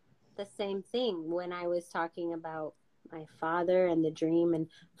the same thing when I was talking about my father and the dream, and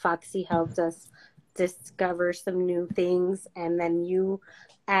Foxy helped us discover some new things, and then you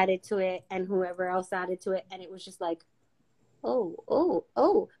added to it and whoever else added to it, and it was just like,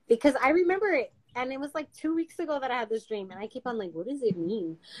 oh, because I remember it, and it was like 2 weeks ago that I had this dream, and I keep on like, what does it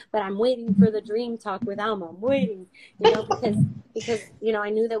mean? But I'm waiting for the dream talk with Alma. I'm waiting, because I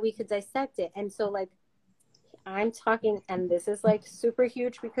knew that we could dissect it. And so like I'm talking, and this is like super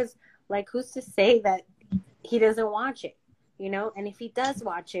huge, because like, who's to say that he doesn't watch it, and if he does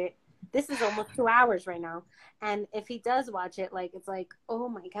watch it, this is almost 2 hours right now. And if he does watch it, like, it's like, oh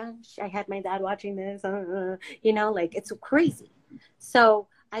my gosh, I had my dad watching this, like, it's crazy. So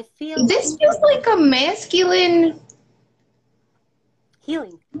I feel this feels like a masculine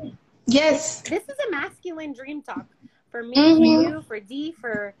healing. Yes. This is a masculine dream talk for me, for you, for Dee,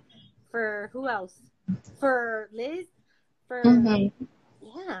 for who else? For Liz,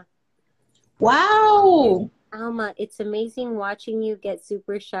 yeah. Wow. Alma, it's amazing watching you get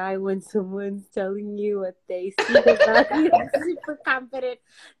super shy when someone's telling you what they see about you. Super confident,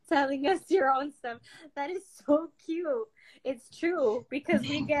 telling us your own stuff. That is so cute. It's true, because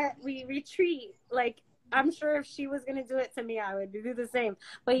we retreat. Like, I'm sure if she was gonna do it to me, I would do the same.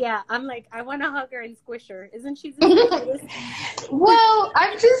 But yeah, I'm like, I want to hug her and squish her. Isn't she the cutest? Well,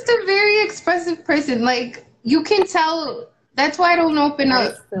 I'm just a very expressive person. Like, you can tell. That's why I don't open up.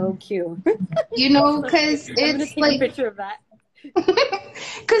 That's so cute. Because I'm gonna it's take a picture of that.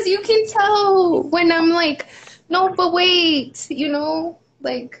 Because you can tell when I'm like, no, but wait,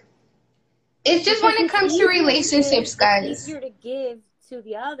 like, it's just when it comes to relationships, guys. It's easier to give to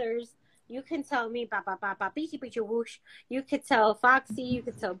the others. You can tell me, whoosh. You could tell Foxy, you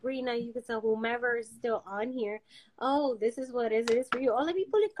could tell Brina, you could tell whomever is still on here. Oh, this is what it is for you. Oh, let me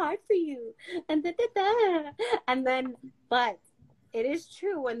pull a card for you. And And then, but it is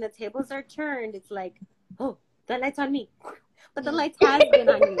true, when the tables are turned, it's like, oh, the light's on me. But the light has been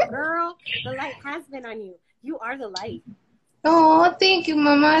on you, girl. The light has been on you. You are the light. Oh, thank you,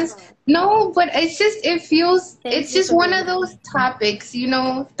 mamas. No, but it's just, it's just one of those topics,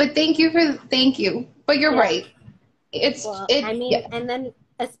 but thank you. But you're right. And then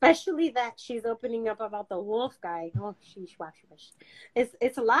especially that she's opening up about the wolf guy. Oh, sheesh.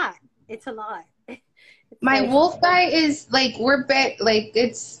 It's a lot. It's a lot. My wolf guy is like,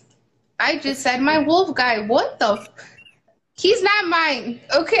 I just said my wolf guy. What the? He's not mine,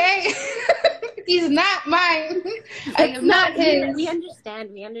 okay? He's not mine. I am not his. We understand.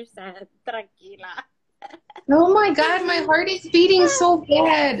 Tranquila. Oh my God, my heart is beating so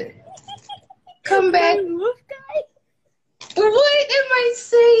bad. Come back. Wolf guy? What am I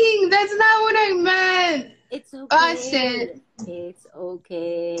saying? That's not what I meant. It's okay. Oh, shit. It's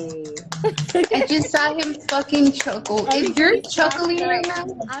okay. I just saw him fucking chuckle. If you're chuckling right now,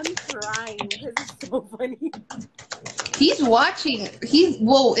 I'm crying because it's so funny. He's watching.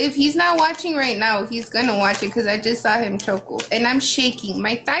 If he's not watching right now, he's gonna watch it, because I just saw him chuckle. And I'm shaking.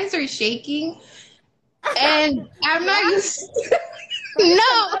 My thighs are shaking. And I'm not used to...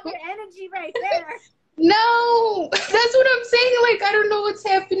 No. Your energy right there. No. That's what I'm saying. Like, I don't know what's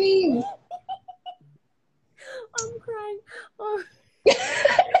happening. I'm crying. Oh.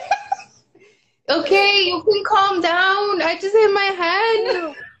 Okay, you can calm down. I just hit my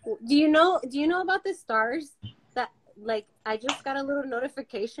head. Do you know about the stars? That, like, I just got a little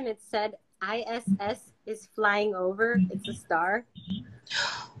notification. It said ISS is flying over. It's a star.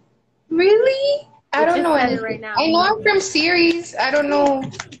 Really? I don't know anything right now. I know I'm from series. I don't know.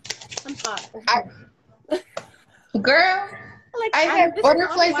 I'm hot. Girl, like, I have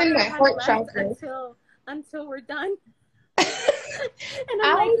butterflies in my heart chakra. Until we're done. And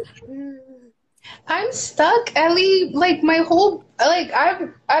I'm like, I'm stuck, Ellie. Like my whole like I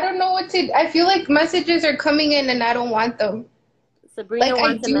don't know what to. I feel like messages are coming in and I don't want them. Sabrina Like I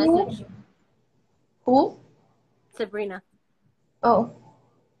wants a do. message. Who? Sabrina. Oh,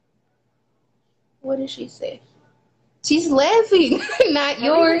 what did she say? She's laughing, not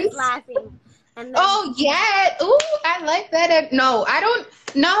Everybody's yours. laughing. And then Oh yeah. Ooh, I like that. No, I don't.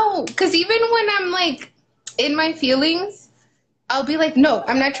 No, because even when I'm like in my feelings, I'll be like, no,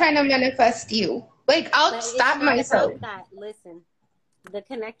 I'm not trying to manifest you. Like I'll but it's stop not myself. about that. Listen, the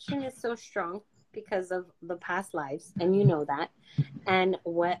connection is so strong because of the past lives, and you know that. And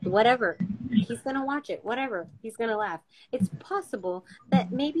whatever. He's gonna watch it. Whatever. He's gonna laugh. It's possible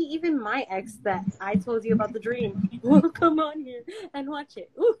that maybe even my ex that I told you about the dream will come on here and watch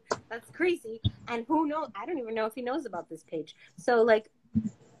it. Ooh, that's crazy. And who knows? I don't even know if he knows about this page. So like,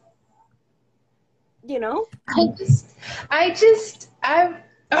 you know, I'm.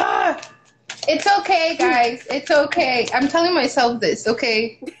 Ah, it's okay, guys. It's okay. I'm telling myself this,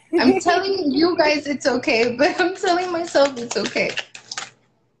 okay? I'm telling you guys it's okay, but I'm telling myself it's okay.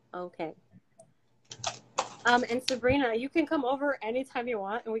 okay. And Sabrina, you can come over anytime you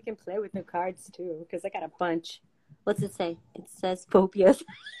want, and we can play with the cards too, because I got a bunch. What's it say? It says phobias.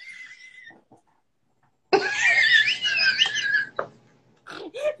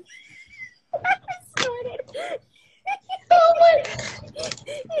 I snorted. Oh my.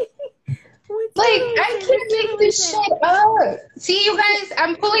 What's Like, going I say? can't What's make going this say? shit up. See, you guys,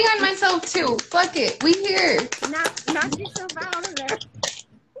 I'm pulling on myself too. Fuck it. We here. Knock yourself out of there.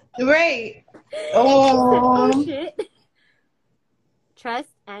 Right. She said, "Oh Oh. shit." Trust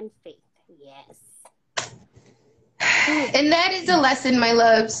and faith. Yes. And that is a lesson, my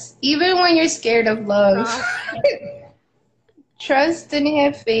loves. Even when you're scared of love, Gosh. trust and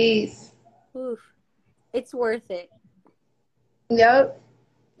have faith. Oof. It's worth it. Yep.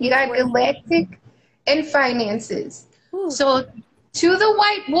 You It's got worth it. galactic and finances. Ooh. So, to the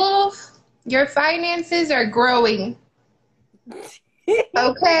white wolf, your finances are growing.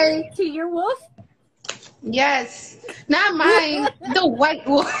 Okay? To your wolf? Yes. Not mine. The white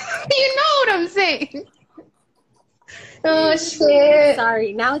wolf. You know what I'm saying? Oh, shit.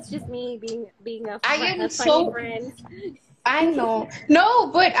 Sorry. Now it's just me being I a am funny so. friend. I know. No,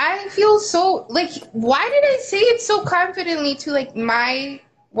 but I feel so. Like, why did I say it so confidently to, like, my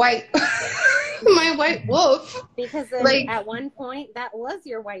white. my white wolf? Because Like, at one point that was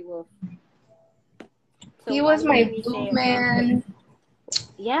your white wolf. So he why was my wouldn't you say blue it confidently? man.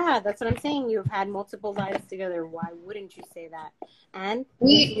 Yeah, that's what I'm saying. You've had multiple lives together. Why wouldn't you say that? And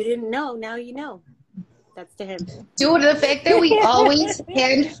if you We. didn't know, now you know. That's to him. Dude, the fact that we always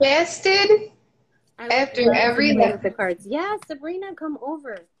hand fasted I would after love to every play with the cards. Yeah, Sabrina, come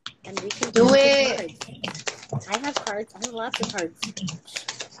over and we can do play with it. the cards. I have cards. I have lots of cards.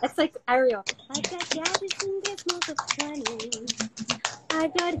 It's like Ariel. I got gadgets and gizmos of plenty. I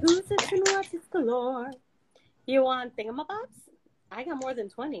got who's it's and what's it's galore. You want thingamabobs? I got more than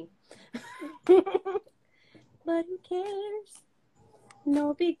 20. But who cares?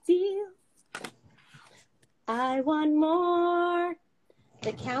 No big deal. I want more.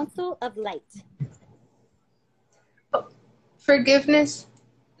 The Council of Light. Forgiveness.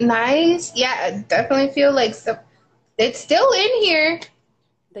 Nice. Yeah, I definitely feel like it's still in here.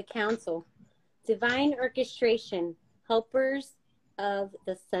 The Council. Divine Orchestration. Helpers of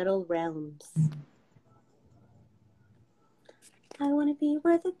the subtle realms. I want to be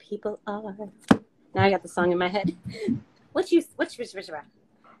where the people are. Now I got the song in my head. What you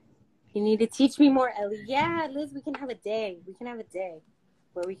You need to teach me more, Ellie. Yeah, Liz, we can have a day. We can have a day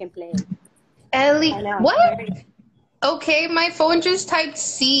where we can play. Ellie, I know. what? Okay, my phone just typed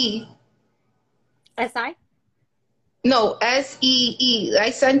C. SI? No, SEE.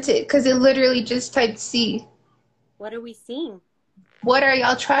 I sent it because it literally just typed C. What are we seeing? What are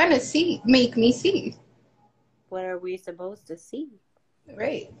y'all trying to see? Make me see. What are we supposed to see?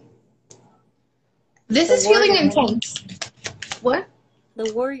 Right. This The is feeling warrior woman. intense. What?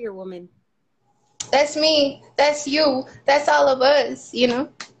 The warrior woman. That's me. That's you. That's all of us, you know?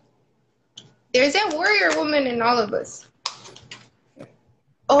 There's that warrior woman in all of us.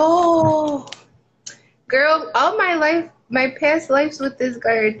 Oh, girl, all my life, my past lives with this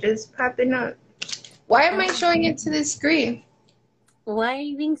guy are just popping up. Why am I showing it to the screen? Why are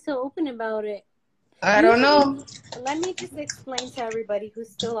you being so open about it? I don't know. Let me just explain to everybody who's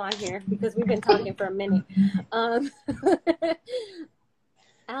still on here, because we've been talking for a minute. Alma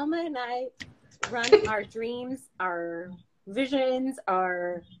and I run our dreams, our visions,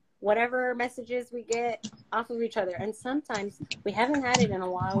 our whatever messages we get off of each other. And sometimes we haven't had it in a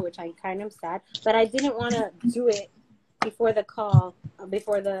while, which I'm kind of sad, but I didn't want to do it before the call,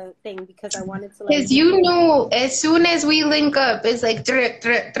 before the thing, because I wanted to like. Because you knew as soon as we link up, it's like, and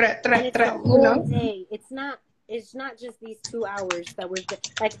it's the whole day. It's not just these 2 hours that we're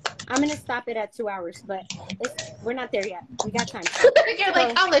like. I'm gonna stop it at 2 hours, but we're not there yet. We got time. You're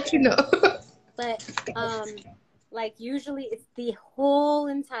like, I'll let you know. But like usually it's the whole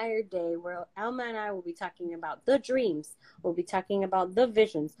entire day where Alma and I will be talking about the dreams. We'll be talking about the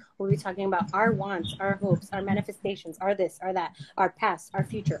visions. We'll be talking about our wants, our hopes, our manifestations, our this, our that, our past, our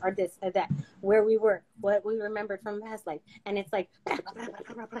future, our this, our that, where we were, what we remembered from past life. And it's like,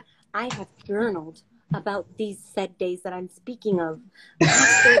 I have journaled about these said days that I'm speaking of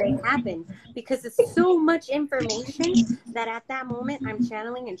after they happen, because it's so much information that at that moment I'm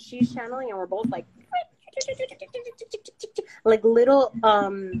channeling and she's channeling and we're both like little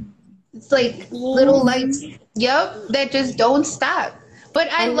it's like little lights, yep, that just don't stop. But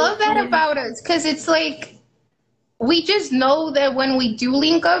I love that about us, because it's like we just know that when we do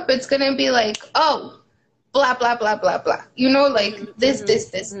link up, it's gonna be like, oh, blah blah blah blah blah, you know, like this.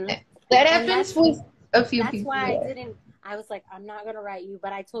 That happens with a few people. That's why I was like, I'm not gonna write you,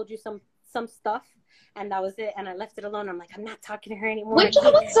 but I told you some stuff, and that was it, and I left it alone. I'm like, I'm not talking to her anymore. Which I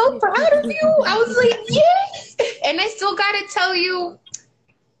was so proud of you. I was like, yes. And I still gotta tell you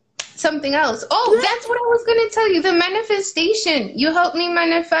something else. Oh, that's what I was gonna tell you. The manifestation. You helped me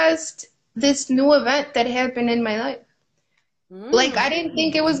manifest this new event that happened in my life. Like, I didn't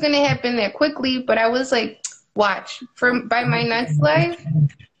think it was gonna happen that quickly, but I was like, watch, by my next life,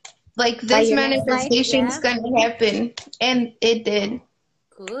 like this manifestation's gonna happen, and it did.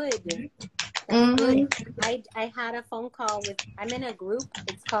 Good. Good. I had a phone call with. I'm in a group.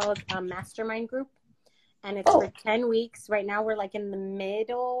 It's called a mastermind group, and it's for 10 weeks. Right now, we're like in the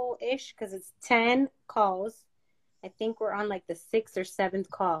middle-ish because it's 10 calls. I think we're on like the 6th or 7th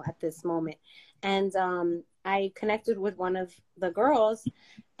call at this moment, and I connected with one of the girls,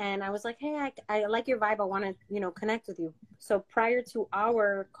 and I was like, hey, I like your vibe. I want to, connect with you. So prior to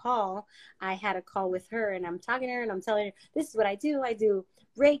our call, I had a call with her, and I'm talking to her, and I'm telling her, this is what I do. I do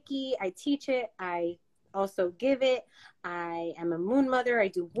Reiki. I teach it. I also give it. I am a moon mother. I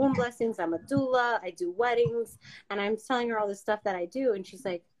do womb blessings. I'm a doula. I do weddings. And I'm telling her all the stuff that I do. And she's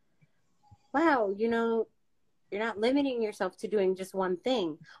like, wow, you're not limiting yourself to doing just one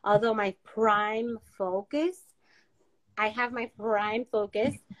thing. Although my prime focus, I have my prime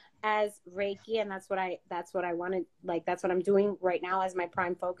focus as Reiki, and that's what I wanted, like, that's what I'm doing right now as my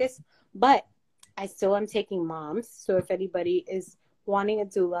prime focus. But I still am taking moms. So if anybody is wanting a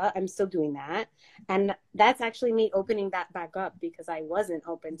doula, I'm still doing that. And that's actually me opening that back up, because I wasn't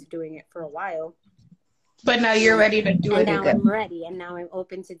open to doing it for a while. But now you're ready to do it again. And now I'm ready, and now I'm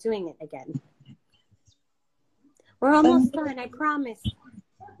open to doing it again. We're almost done, I promise.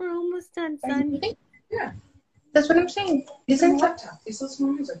 We're almost done, son. Yeah. That's what I'm saying. He's on laptop. He's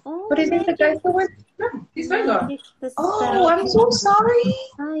listening to music. Oh, but isn't the guy for work? No, he's been gone. Oh, I'm so sorry.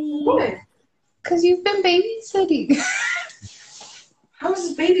 Hi. Because you've been babysitting. How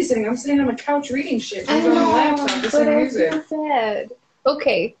is this babysitting? I'm sitting on my couch reading shit. He's I on know, my laptop listening to music. So sad.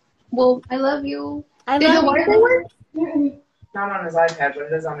 Okay. Well, I love you. Did the Wi-Fi work? Not on his iPad, but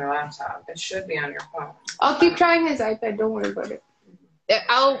it is on your laptop. It should be on your phone. I'll keep trying his iPad. Don't worry about it.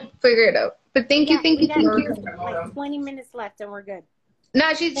 I'll figure it out. But thank you. Like 20 minutes left and we're good.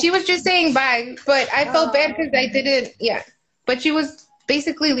 No, she was just saying bye, but I felt bad because I didn't. Yeah, but she was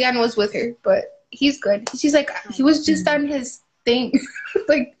basically, Leon was with her, but he's good. She's like, he was just on his thing.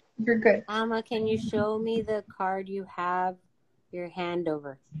 Like, you're good. Alma, can you show me the card you have your hand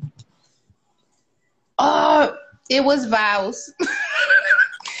over? Oh, it was vows.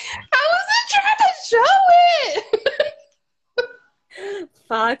 I wasn't trying to show it.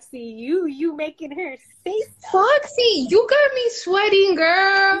 Foxy, you making her say stuff. Foxy, you got me sweating,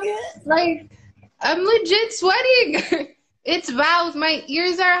 girl. Like, I'm legit sweating. It's vows. My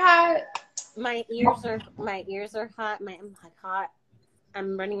ears are hot. My ears are hot. I'm hot.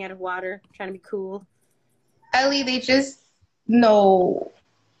 I'm running out of water. Trying to be cool. Ellie, they just no.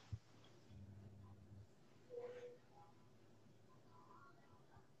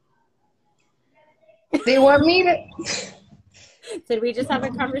 They want me to. Did we just have a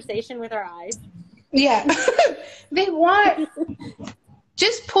conversation with our eyes? Yeah. They want.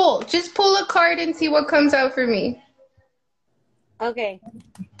 Just pull a card and see what comes out for me. Okay.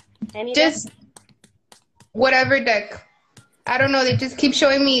 Any just deck? Whatever deck. I don't know. They just keep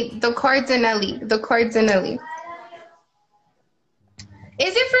showing me the cards in Ellie. The cards in Ellie.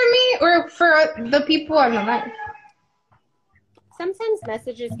 Is it for me or for the people on the line? Sometimes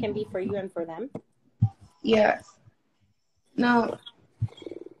messages can be for you and for them. Yeah. No.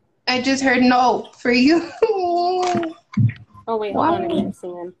 I just heard no for you. Oh wait, hold on, I'm Wow.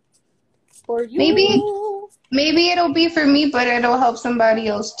 mixing them. For Maybe you. maybe it'll be for me, but it'll help somebody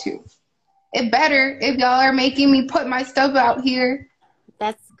else too. It better if y'all are making me put my stuff out here.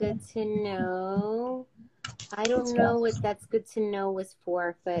 That's good to know. I don't know what that's good to know was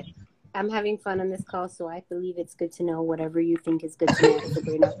for, but I'm having fun on this call, so I believe it's good to know whatever you think is good to know,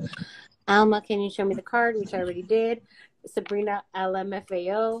 Sabrina. Alma, can you show me the card, which I already did? Sabrina,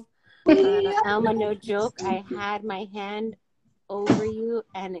 LMFAO. Alma, no joke. I had my hand over you,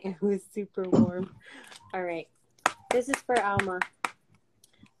 and it was super warm. All right. This is for Alma.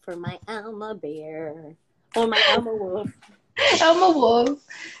 For my Alma bear. Oh, my Alma wolf. I'm a wolf.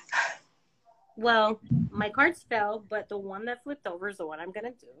 Well, my cards fell, but the one that flipped over is the one I'm going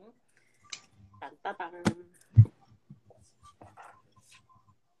to do. Dun, dun, dun.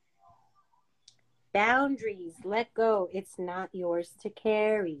 Boundaries. Let go. It's not yours to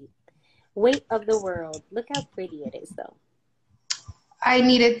carry. Weight of the world. Look how pretty it is, though. I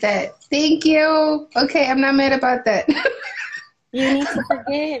needed that. Thank you. Okay, I'm not mad about that. You need to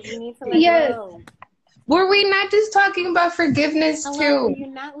forgive. You need to let Yes. go. Were we not just talking about forgiveness Hello, were too? you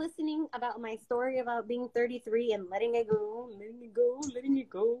not listening about my story about being 33 and letting it go, letting it go, letting it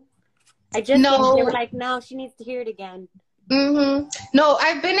go? I just they were No. like, no, she needs to hear it again. No,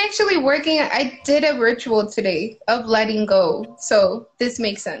 I've been actually working. I did a ritual today of letting go. So this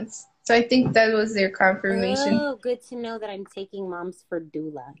makes sense. So I think that was their confirmation. Oh, good to know that I'm taking moms for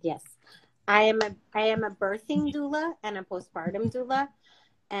doula. Yes. I am a birthing doula and a postpartum doula,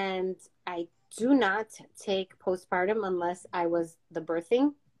 and I do not take postpartum unless I was the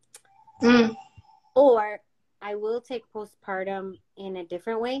birthing. Or I will take postpartum in a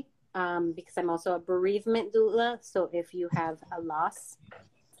different way, because I'm also a bereavement doula. So if you have a loss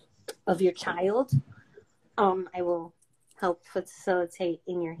of your child, I will help facilitate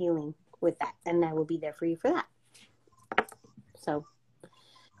in your healing with that, and I will be there for you for that. So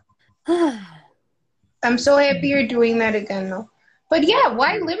I'm so happy you're doing that again, though. But yeah,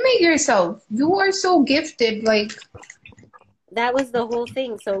 why limit yourself? You are so gifted. Like, that was the whole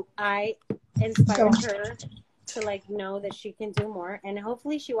thing. So I inspired her to like know that she can do more, and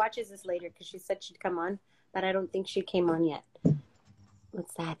hopefully she watches this later because she said she'd come on, but I don't think she came on yet.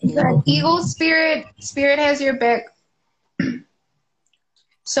 What's that? Eagle spirit. Spirit has your back.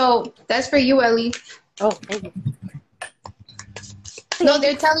 So that's for you, Ellie. Oh, thank you. No,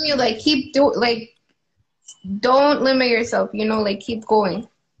 they're telling you like don't limit yourself. You know, like keep going.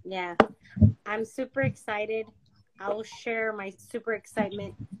 Yeah, I'm super excited. I will share my super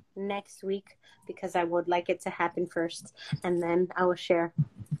excitement next week because I would like it to happen first, and then I will share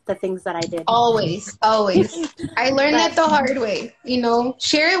the things that I did. Always. I learned that the hard way. You know,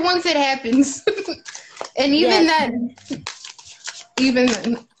 share it once it happens, and even then.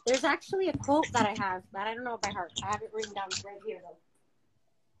 There's actually a quote that I have that I don't know by heart. I have it written down right here though.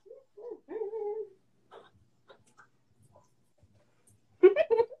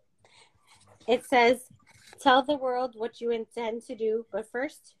 It says, "Tell the world what you intend to do, but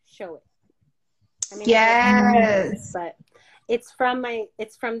first show it." I mean, yes, but it's from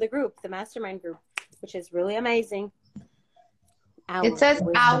the group, the mastermind group, which is really amazing. It says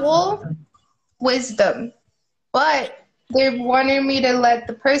owl wisdom, but they wanted me to let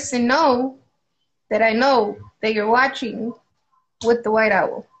the person know that I know that you're watching with the white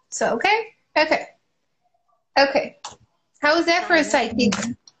owl. So okay. How is that for a psychic?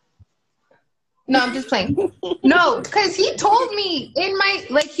 No, I'm just playing. No, because he told me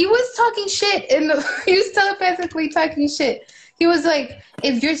he was talking shit he was telepathically talking shit. He was like,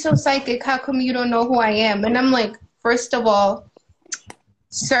 if you're so psychic, how come you don't know who I am? And I'm like, first of all,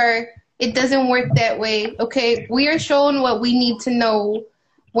 sir, it doesn't work that way. Okay, we are shown what we need to know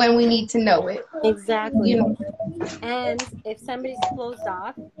when we need to know it. Exactly. You know? And if somebody's closed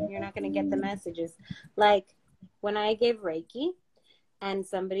off, you're not going to get the messages. Like when I give Reiki and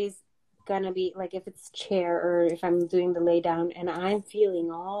somebody's going to be like, if it's chair or if I'm doing the lay down and I'm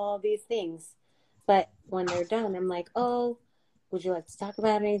feeling all these things, but when they're done, I'm like, oh, would you like to talk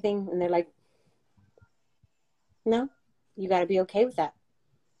about anything? And they're like, no, you got to be okay with that.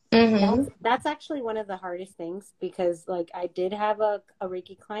 Mm-hmm. That's actually one of the hardest things because like I did have a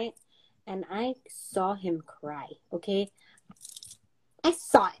Reiki client and I saw him cry. Okay. I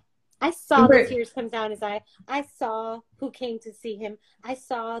saw it. I saw the tears come down his eye. I saw who came to see him. I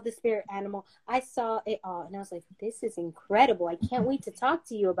saw the spirit animal. I saw it all. And I was like, this is incredible. I can't wait to talk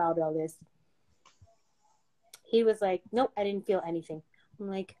to you about all this. He was like, nope, I didn't feel anything. I'm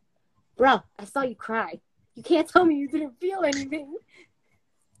like, bro, I saw you cry. You can't tell me you didn't feel anything.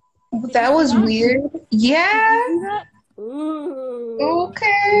 That was weird. Yeah. Ooh.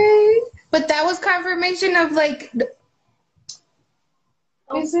 Okay. But that was confirmation of like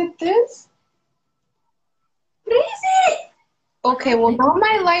Is it this? What is it? Okay, well now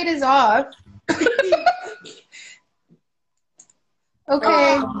my light is off.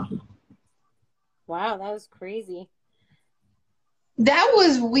 Okay. Wow, that was crazy. That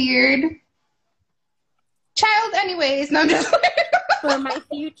was weird. Child, anyways. No, I'm just For my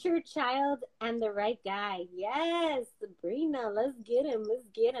future child and the right guy. Yes, Sabrina, let's get him. Let's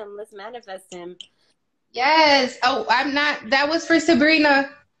get him. Let's manifest him. Yes. Oh, I'm not. That was for Sabrina.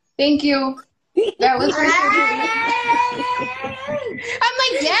 Thank you. That was for Sabrina. I'm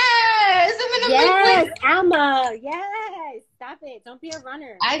like, yes. I'm gonna Yes, Alma. Yes. Stop it. Don't be a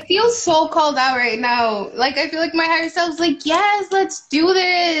runner. I feel so called out right now. Like, I feel like my higher self's like, yes, let's do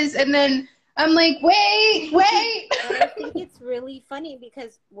this. And then I'm like, wait. But I think it's really funny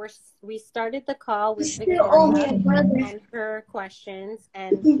because we started the call with Victoria and her questions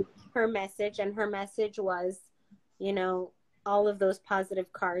and her message. And her message was, you know, all of those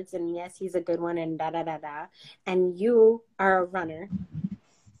positive cards. And yes, he's a good one and da-da-da-da. And you are a runner.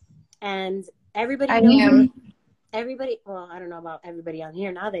 And everybody knows. Everybody, well, I don't know about everybody on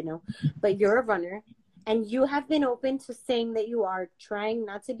here. Now they know. But you're a runner. And you have been open to saying that you are trying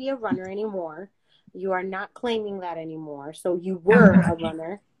not to be a runner anymore. You are not claiming that anymore. So you were a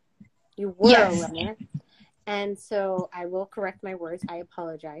runner. You were a runner. And so I will correct my words. I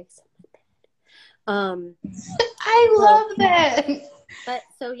apologize. I love that. But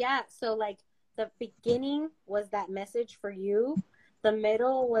so, yeah. So, like, the beginning was that message for you. The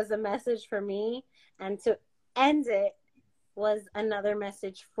middle was a message for me. And to end it was another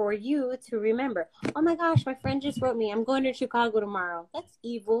message for you to remember. Oh my gosh, my friend just wrote me, I'm going to Chicago tomorrow. That's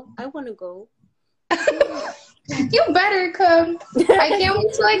evil. I want to go. You better come. I can't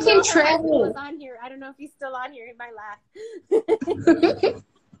wait till I can travel. Was on here. I don't know if he's still on here. He might laugh.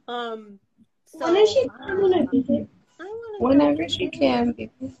 So, When is she gonna visit? Whenever she can.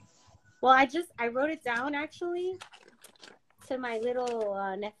 Well, I wrote it down actually to my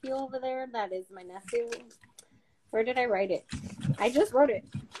little nephew over there. That is my nephew. Where did I write it? I just wrote it.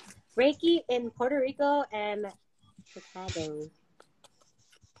 Reiki in Puerto Rico and Chicago.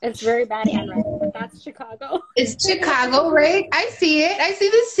 It's very bad handwriting, but that's Chicago. It's Chicago, right? I see it. I see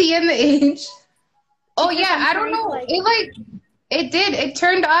the C and the H. Oh, Because yeah. I don't know. It did. It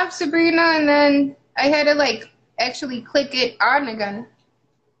turned off, Sabrina, and then I had to, actually click it on again.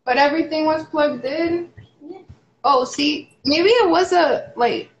 But everything was plugged in. Oh, see? Maybe it was I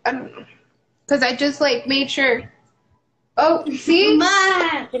don't know. Because I just, made sure. Oh, see?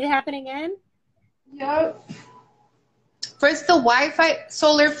 Did it happen again? Yep. First the Wi-Fi,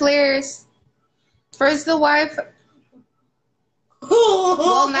 solar flares. First the Wi-Fi.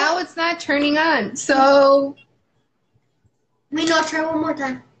 Well, now it's not turning on, so. We know, try one more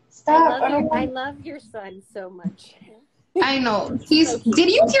time. Stop. I love your son so much. I know. Did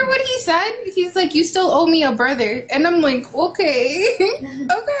you hear what he said? He's like, you still owe me a brother. And I'm like, okay.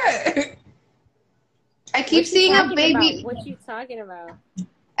 Okay. I keep seeing a baby. What you talking about?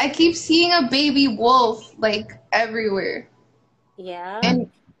 I keep seeing a baby wolf everywhere. Yeah. And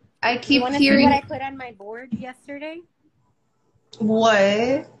I keep hearing. See what I put on my board yesterday?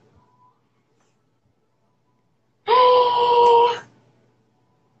 What?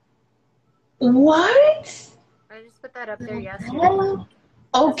 What? I just put that up there yesterday.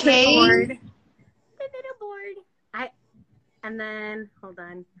 Okay. The little board. And then hold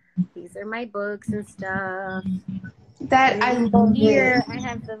on. These are my books and stuff. That I love. Here I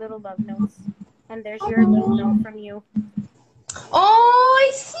have the little love notes. And there's your little note from you. Oh,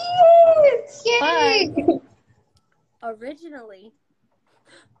 I see it! Yay! But originally,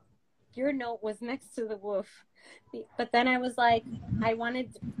 your note was next to the wolf. But then I was like, I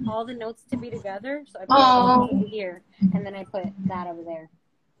wanted all the notes to be together. So I put it here. And then I put that over there.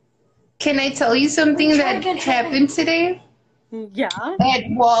 Can I tell you something that happened today? Yeah. At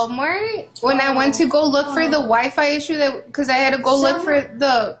Walmart, when I went to go look for the Wi-Fi issue, because I had to go look for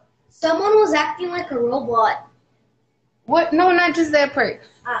the... Someone was acting like a robot. What? No, not just that part.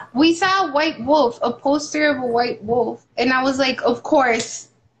 We saw a white wolf, a poster of a white wolf. And I was like, of course,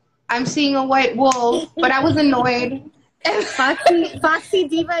 I'm seeing a white wolf. But I was annoyed. Foxy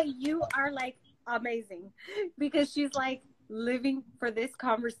Diva, you are amazing. Because she's living for this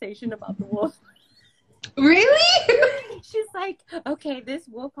conversation about the wolf. Really? She's like, okay, this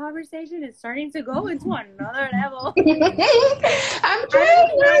wolf conversation is starting to go into another level. I'm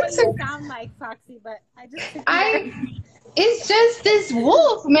trying not to sound like Foxy, but it's just this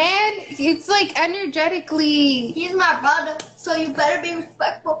wolf, man. It's energetically. He's my brother, so you better be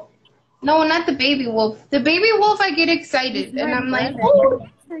respectful. No, not the baby wolf. The baby wolf, I get excited, and I'm like, oh.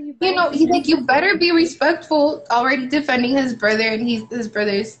 So you You know, better he's be like, you better respectful. be respectful. Already defending his brother, and he's his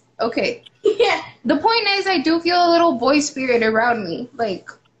brother's okay. Yeah. The point is, I do feel a little boy spirit around me. Like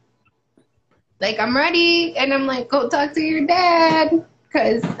I'm ready, and I'm like, go talk to your dad,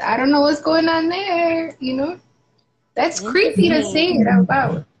 cause I don't know what's going on there. You know, that's creepy to say Interesting. it out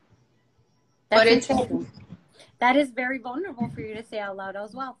loud, but That's it's interesting. That is very vulnerable for you to say out loud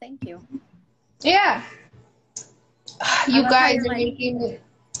as well. Thank you. yeah. I You love how guys you're are like, making me.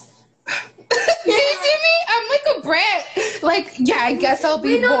 You see me? I'm like a brat. Like, yeah, I guess I'll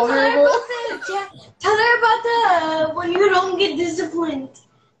be Wait, no, vulnerable. tell her about the when you don't get disciplined.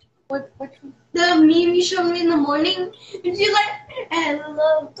 What? The meme you showed me in the morning, and she's like,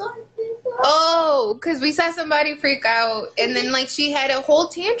 "Hello, darkness." Oh, because we saw somebody freak out, and then like she had a whole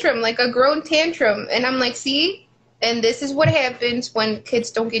tantrum, like a grown tantrum, and I'm like, see, and this is what happens when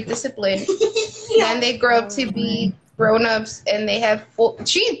kids don't get disciplined. Then they grow up to be grown ups, and they have full.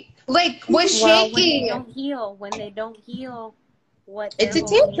 She like was well, when they shaking. don't heal what It's they're a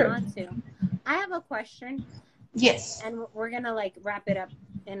holding tantrum. on to. I have a question, Yes, and we're gonna like wrap it up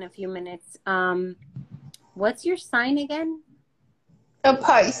in a few minutes. What's your sign again? a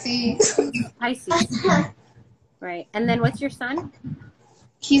Pisces. Pisces, right? And then what's your sun?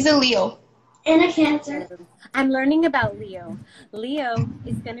 He's a Leo. And a Cancer. I'm learning about Leo. Leo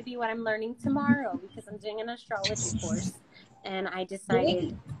is going to be what I'm learning tomorrow because I'm doing an astrology course, and I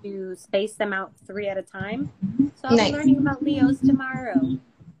decided to space them out 3 at a time. So I'll be learning about Leos tomorrow.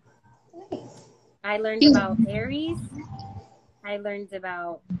 I learned about Aries. I learned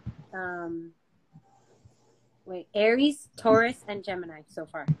about Aries, Taurus, and Gemini so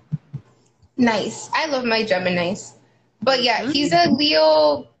far. Nice. I love my Geminis. But yeah, Mhm. he's a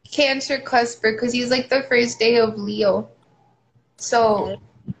Leo Cancer cusper because he's like the first day of Leo. So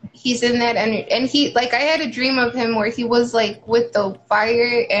he's in that energy. And he, like, I had a dream of him where he was like with the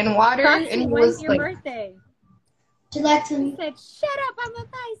fire and water. Foxy, And he when's was your like, birthday? July He 20. said, "Shut up! I'm a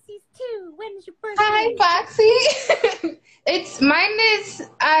Pisces too. When's your birthday?" hi, Foxy. Mine is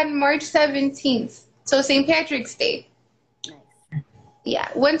on March 17th. So St. Patrick's Day. Nice. Yeah.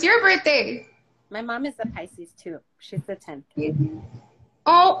 When's your birthday? My mom is a Pisces too. She's the 10th.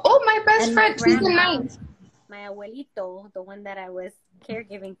 Oh, my best And friend. my She's the grandpa, 9th. my abuelito, the one that I was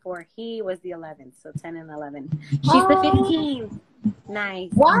caregiving for, he was the 11th, so 10 and 11. She's the 15th.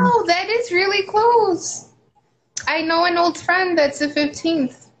 Nice. Wow, that is really close. I know an old friend that's the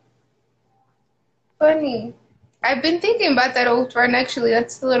 15th. Funny. I've been thinking about that old friend, actually.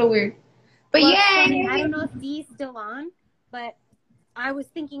 That's a little weird. But Well, yeah. funny, I don't know if Dee's still on, but I was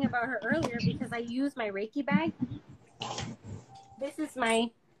thinking about her earlier because I use my Reiki bag. This is my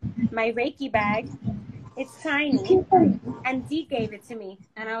Reiki bag. It's tiny, and Dee gave it to me,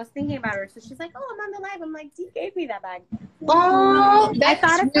 and I was thinking about her. So she's like, "Oh, I'm on the live." I'm like, "Dee gave me that bag." Oh, I thought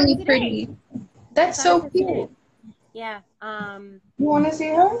that's of really her today. pretty. That's so cute. Yeah. You want to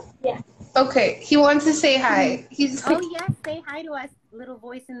say hi? Yeah. Okay, he wants to say hi. He's Oh yes, say hi to us, little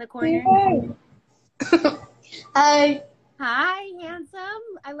voice in the corner. Hi. Hi, handsome.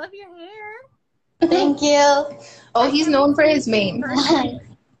 I love your hair. Thank you. Oh, he's known for his mane.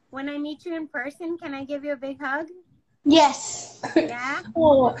 When I meet you in person, can I give you a big hug? Yes. Yeah.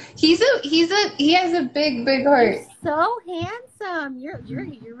 Oh, he has a big heart. You're so handsome. You're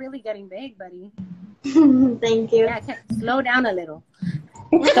really getting big, buddy. Thank you. Yeah, slow down a little.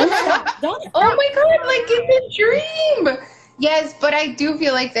 Don't stop. Don't stop. Oh my god, like it's a dream. Yes, but I do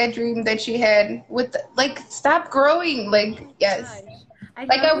feel like that dream that she had with like stop growing. Like yes.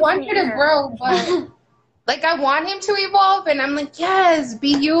 Like I want you to grow, but like I want him to evolve, and I'm like, yes, be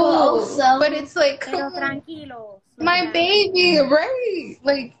you. Also, but it's like Pero tranquilo. my baby, right?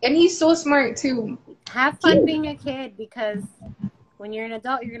 Like, and he's so smart too. Have fun being a kid because when you're an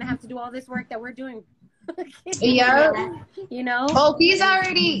adult, you're gonna have to do all this work that we're doing. Yeah. You know? Oh,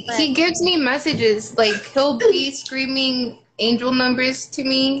 he gives me messages. Like he'll be screaming angel numbers to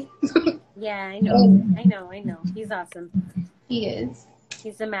me. Yeah, I know. He's awesome. He is.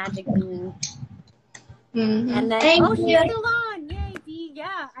 He's a magic being. Mm-hmm. And then she's still on. Yay, Dee.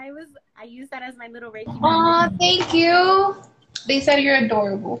 Yeah, I used that as my little Reiki. Aw, thank you. They said you're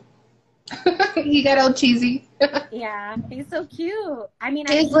adorable. He got all cheesy. Yeah, he's so cute. I mean,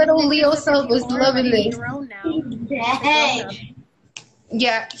 his little Leo self was loving this. Grown now. Hey.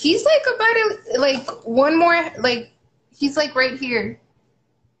 Yeah, he's like about it, like one more, like he's like right here,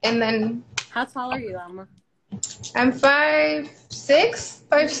 and then. How tall are you, Alma? I'm 5'6",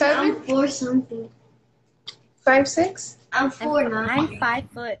 5'7". I'm 4 something. 5'6". I'm 4 now. I'm 5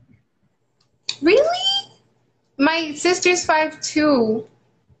 foot. Really? My sister's 5'2".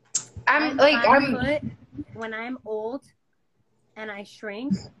 I'm 5 foot when I'm old and I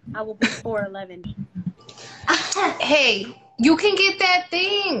shrink, I will be 4'11". Hey, you can get that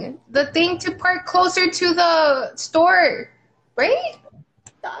thing. The thing to park closer to the store. Right?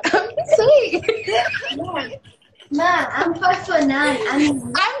 I'm just saying. Ma, I'm 5'9". I'm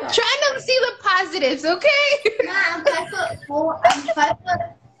trying to see the positives, okay? Ma, I'm 5'4". I'm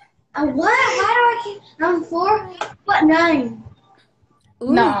 5'. What? Why do I keep? I'm 4'9".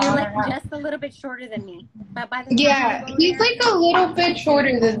 Ooh, No. you're like just a little bit shorter than me. But by the time Yeah, you go he's there, like a little bit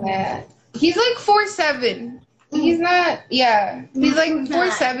shorter than that. He's like 4'7". He's not, yeah. He's like 4'7",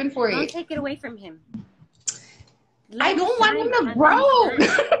 don't 4'8". take it away from him. I don't want him to grow.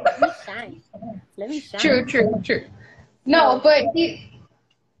 Let me shine. Let me shine. True. No,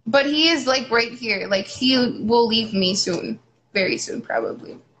 but he is like right here. Like he will leave me soon, very soon,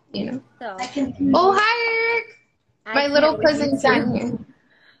 probably. You know. So, Oh, hi, Eric. My little cousin's on here.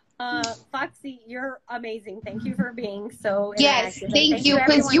 Foxy, you're amazing. Thank you for being so Yes, interactive. thank you,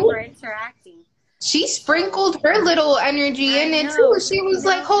 everyone because you. for interacting. She sprinkled her little energy in it too. She was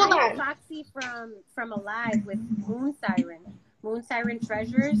like, "Hold I on." know Foxy from Alive with Moon Siren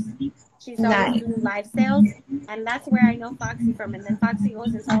Treasures. She's always doing live sales, and that's where I know Foxy from. And then Foxy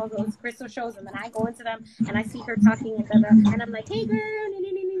goes into all those crystal shows, and then I go into them, and I see her talking, and I'm like, "Hey, girl."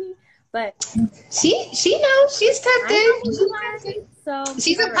 But she knows she's tapped in. So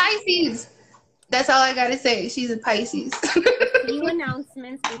she's a Pisces. That's all I gotta say. She's a Pisces. Few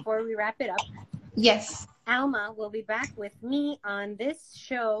announcements before we wrap it up. Yes. Alma will be back with me on this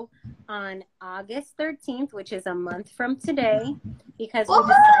show on August 13th, which is a month from today, because we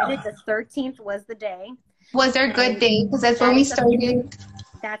decided the 13th was the day. Was our good day, because that's when we started.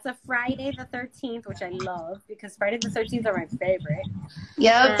 That's a Friday the 13th, which I love, because Friday the 13th are my favorite.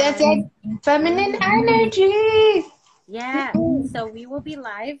 Yep, that's it. Feminine energy. Yeah, so we will be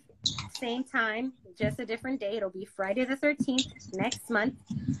live, same time, just a different day. It'll be Friday the 13th next month.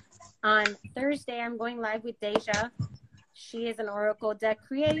 On Thursday, I'm going live with Deja. She is an Oracle deck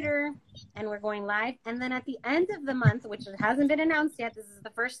creator, and we're going live. And then at the end of the month, which hasn't been announced yet, this is the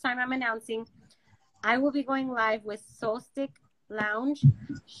first time I'm announcing, I will be going live with Soulstick Lounge.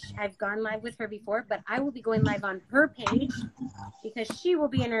 I've gone live with her before, but I will be going live on her page because she will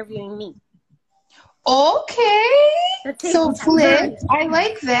be interviewing me. Okay. So flip. I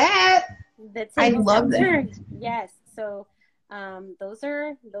like that. I love that. Yes. So those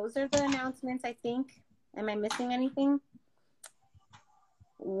are the announcements, I think. Am I missing anything?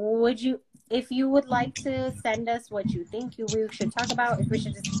 If you would like to send us what you think we should talk about, if we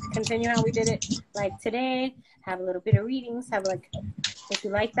should just continue how we did it like today, have a little bit of readings, if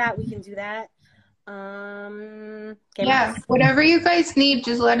you like that, we can do that. Yeah, whatever you guys need,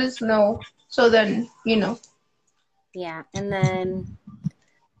 just let us know. So then, Yeah, and then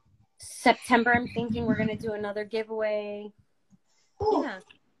September, I'm thinking we're going to do another giveaway. Yeah.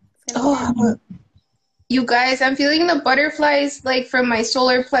 You guys, I'm feeling the butterflies like from my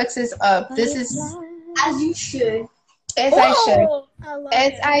solar plexus up. This is as you should.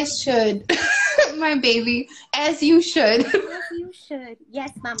 I should. My baby. As you should. As you should.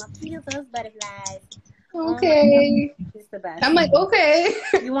 Yes, Mama. Feel those butterflies. Okay. It's the best. I'm like, okay.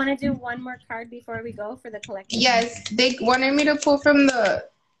 You want to do one more card before we go for the collection? Yes. They wanted me to pull from the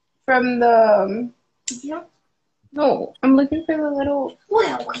No, I'm looking for the little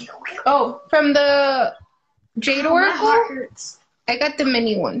from the Jade Oracle. I got the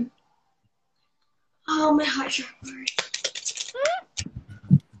mini one. Oh, my heart chakra.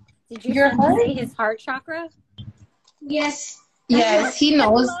 Did your son say his heart chakra? Yes. Yes, he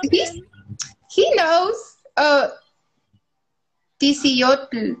knows. He knows.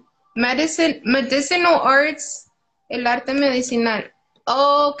 Tisiyotl. Medicinal arts. El arte medicinal.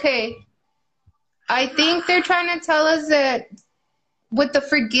 Okay. I think they're trying to tell us that with the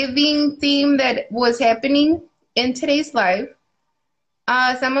forgiving theme that was happening in today's life,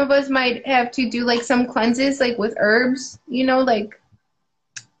 some of us might have to do like some cleanses, like with herbs, like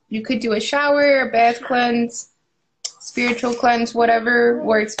you could do a shower, a bath cleanse, spiritual cleanse, whatever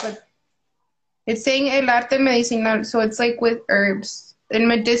works. But it's saying el arte medicinal, so it's like with herbs and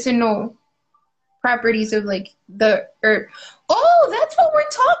medicinal properties of like the herb. Oh, that's what we're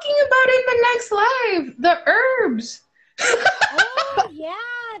talking about in the next live. The herbs. Oh, yeah,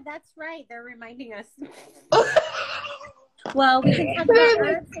 that's right. They're reminding us. Well, we can talk about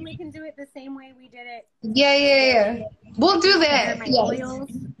herbs and we can do it the same way we did it. Yeah. We'll do that.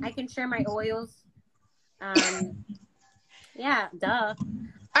 Oils. I can share my oils. Yeah, duh.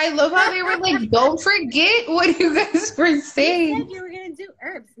 I love how they were like, don't forget what you guys were saying. You said you were going to do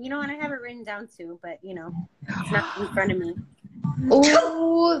herbs. And I have it written down too, but, it's not in front of me.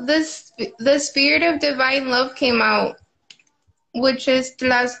 Oh, the spirit of divine love came out. which is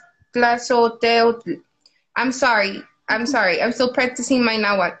Tlazoteotl. I'm sorry. I'm still practicing my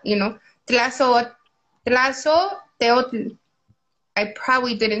Nahuatl, you know. Tlazoteotl. I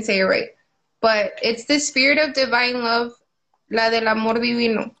probably didn't say it right. But it's the spirit of divine love, la del amor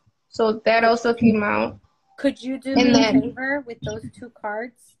divino. So that also came out. Could you do me a favor with those 2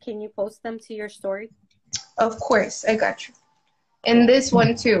 cards? Can you post them to your story? Of course, I got you. And this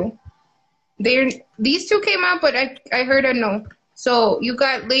one too. These 2 came out, but I heard a no. So you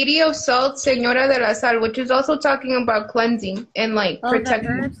got Lady of Salt, Señora de la Sal, which is also talking about cleansing and like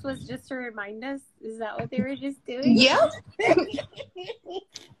protecting. The herbs was just to remind us? Is that what they were just doing? Yep.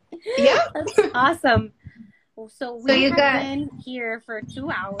 Yep. That's awesome. So we have been here for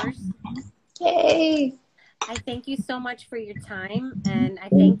 2 hours. Yay. I thank you so much for your time, and I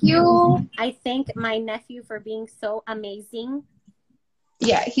thank you. I thank my nephew for being so amazing.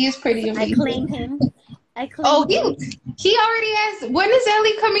 Yeah, he is pretty amazing. I claim him. He already asked, when is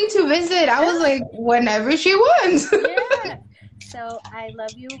Ellie coming to visit? I was like, whenever she wants. Yeah. So I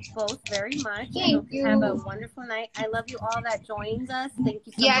love you both very much. I hope you have a wonderful night. I love you all that joins us. Thank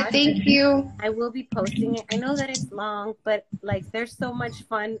you so much. Yeah, thank you. I will be posting it. I know that it's long, but like there's so much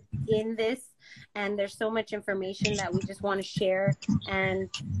fun in this, and there's so much information that we just want to share. And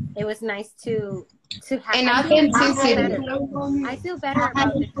it was nice to have. And authenticity. I feel better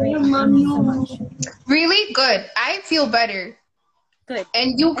about the dream. Thank you so much. Really good. I feel better. Good.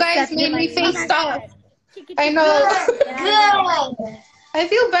 And you guys made me face stop. I know. I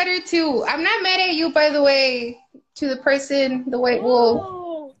feel better too. I'm not mad at you, by the way, to the person, the white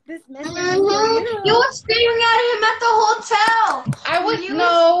wolf. This message You were screaming at him at the hotel. I would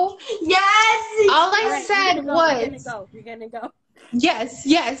know. Yes. All I said was, You're gonna go.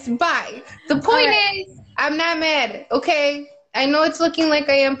 Yes, bye. The point is, I'm not mad, okay? I know it's looking like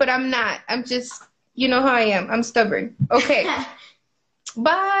I am, but I'm not. I'm just, you know how I am. I'm stubborn. Okay.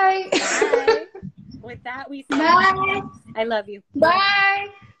 Bye. Bye. With that, we say Bye. I love you. Bye.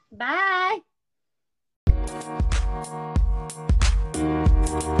 Bye.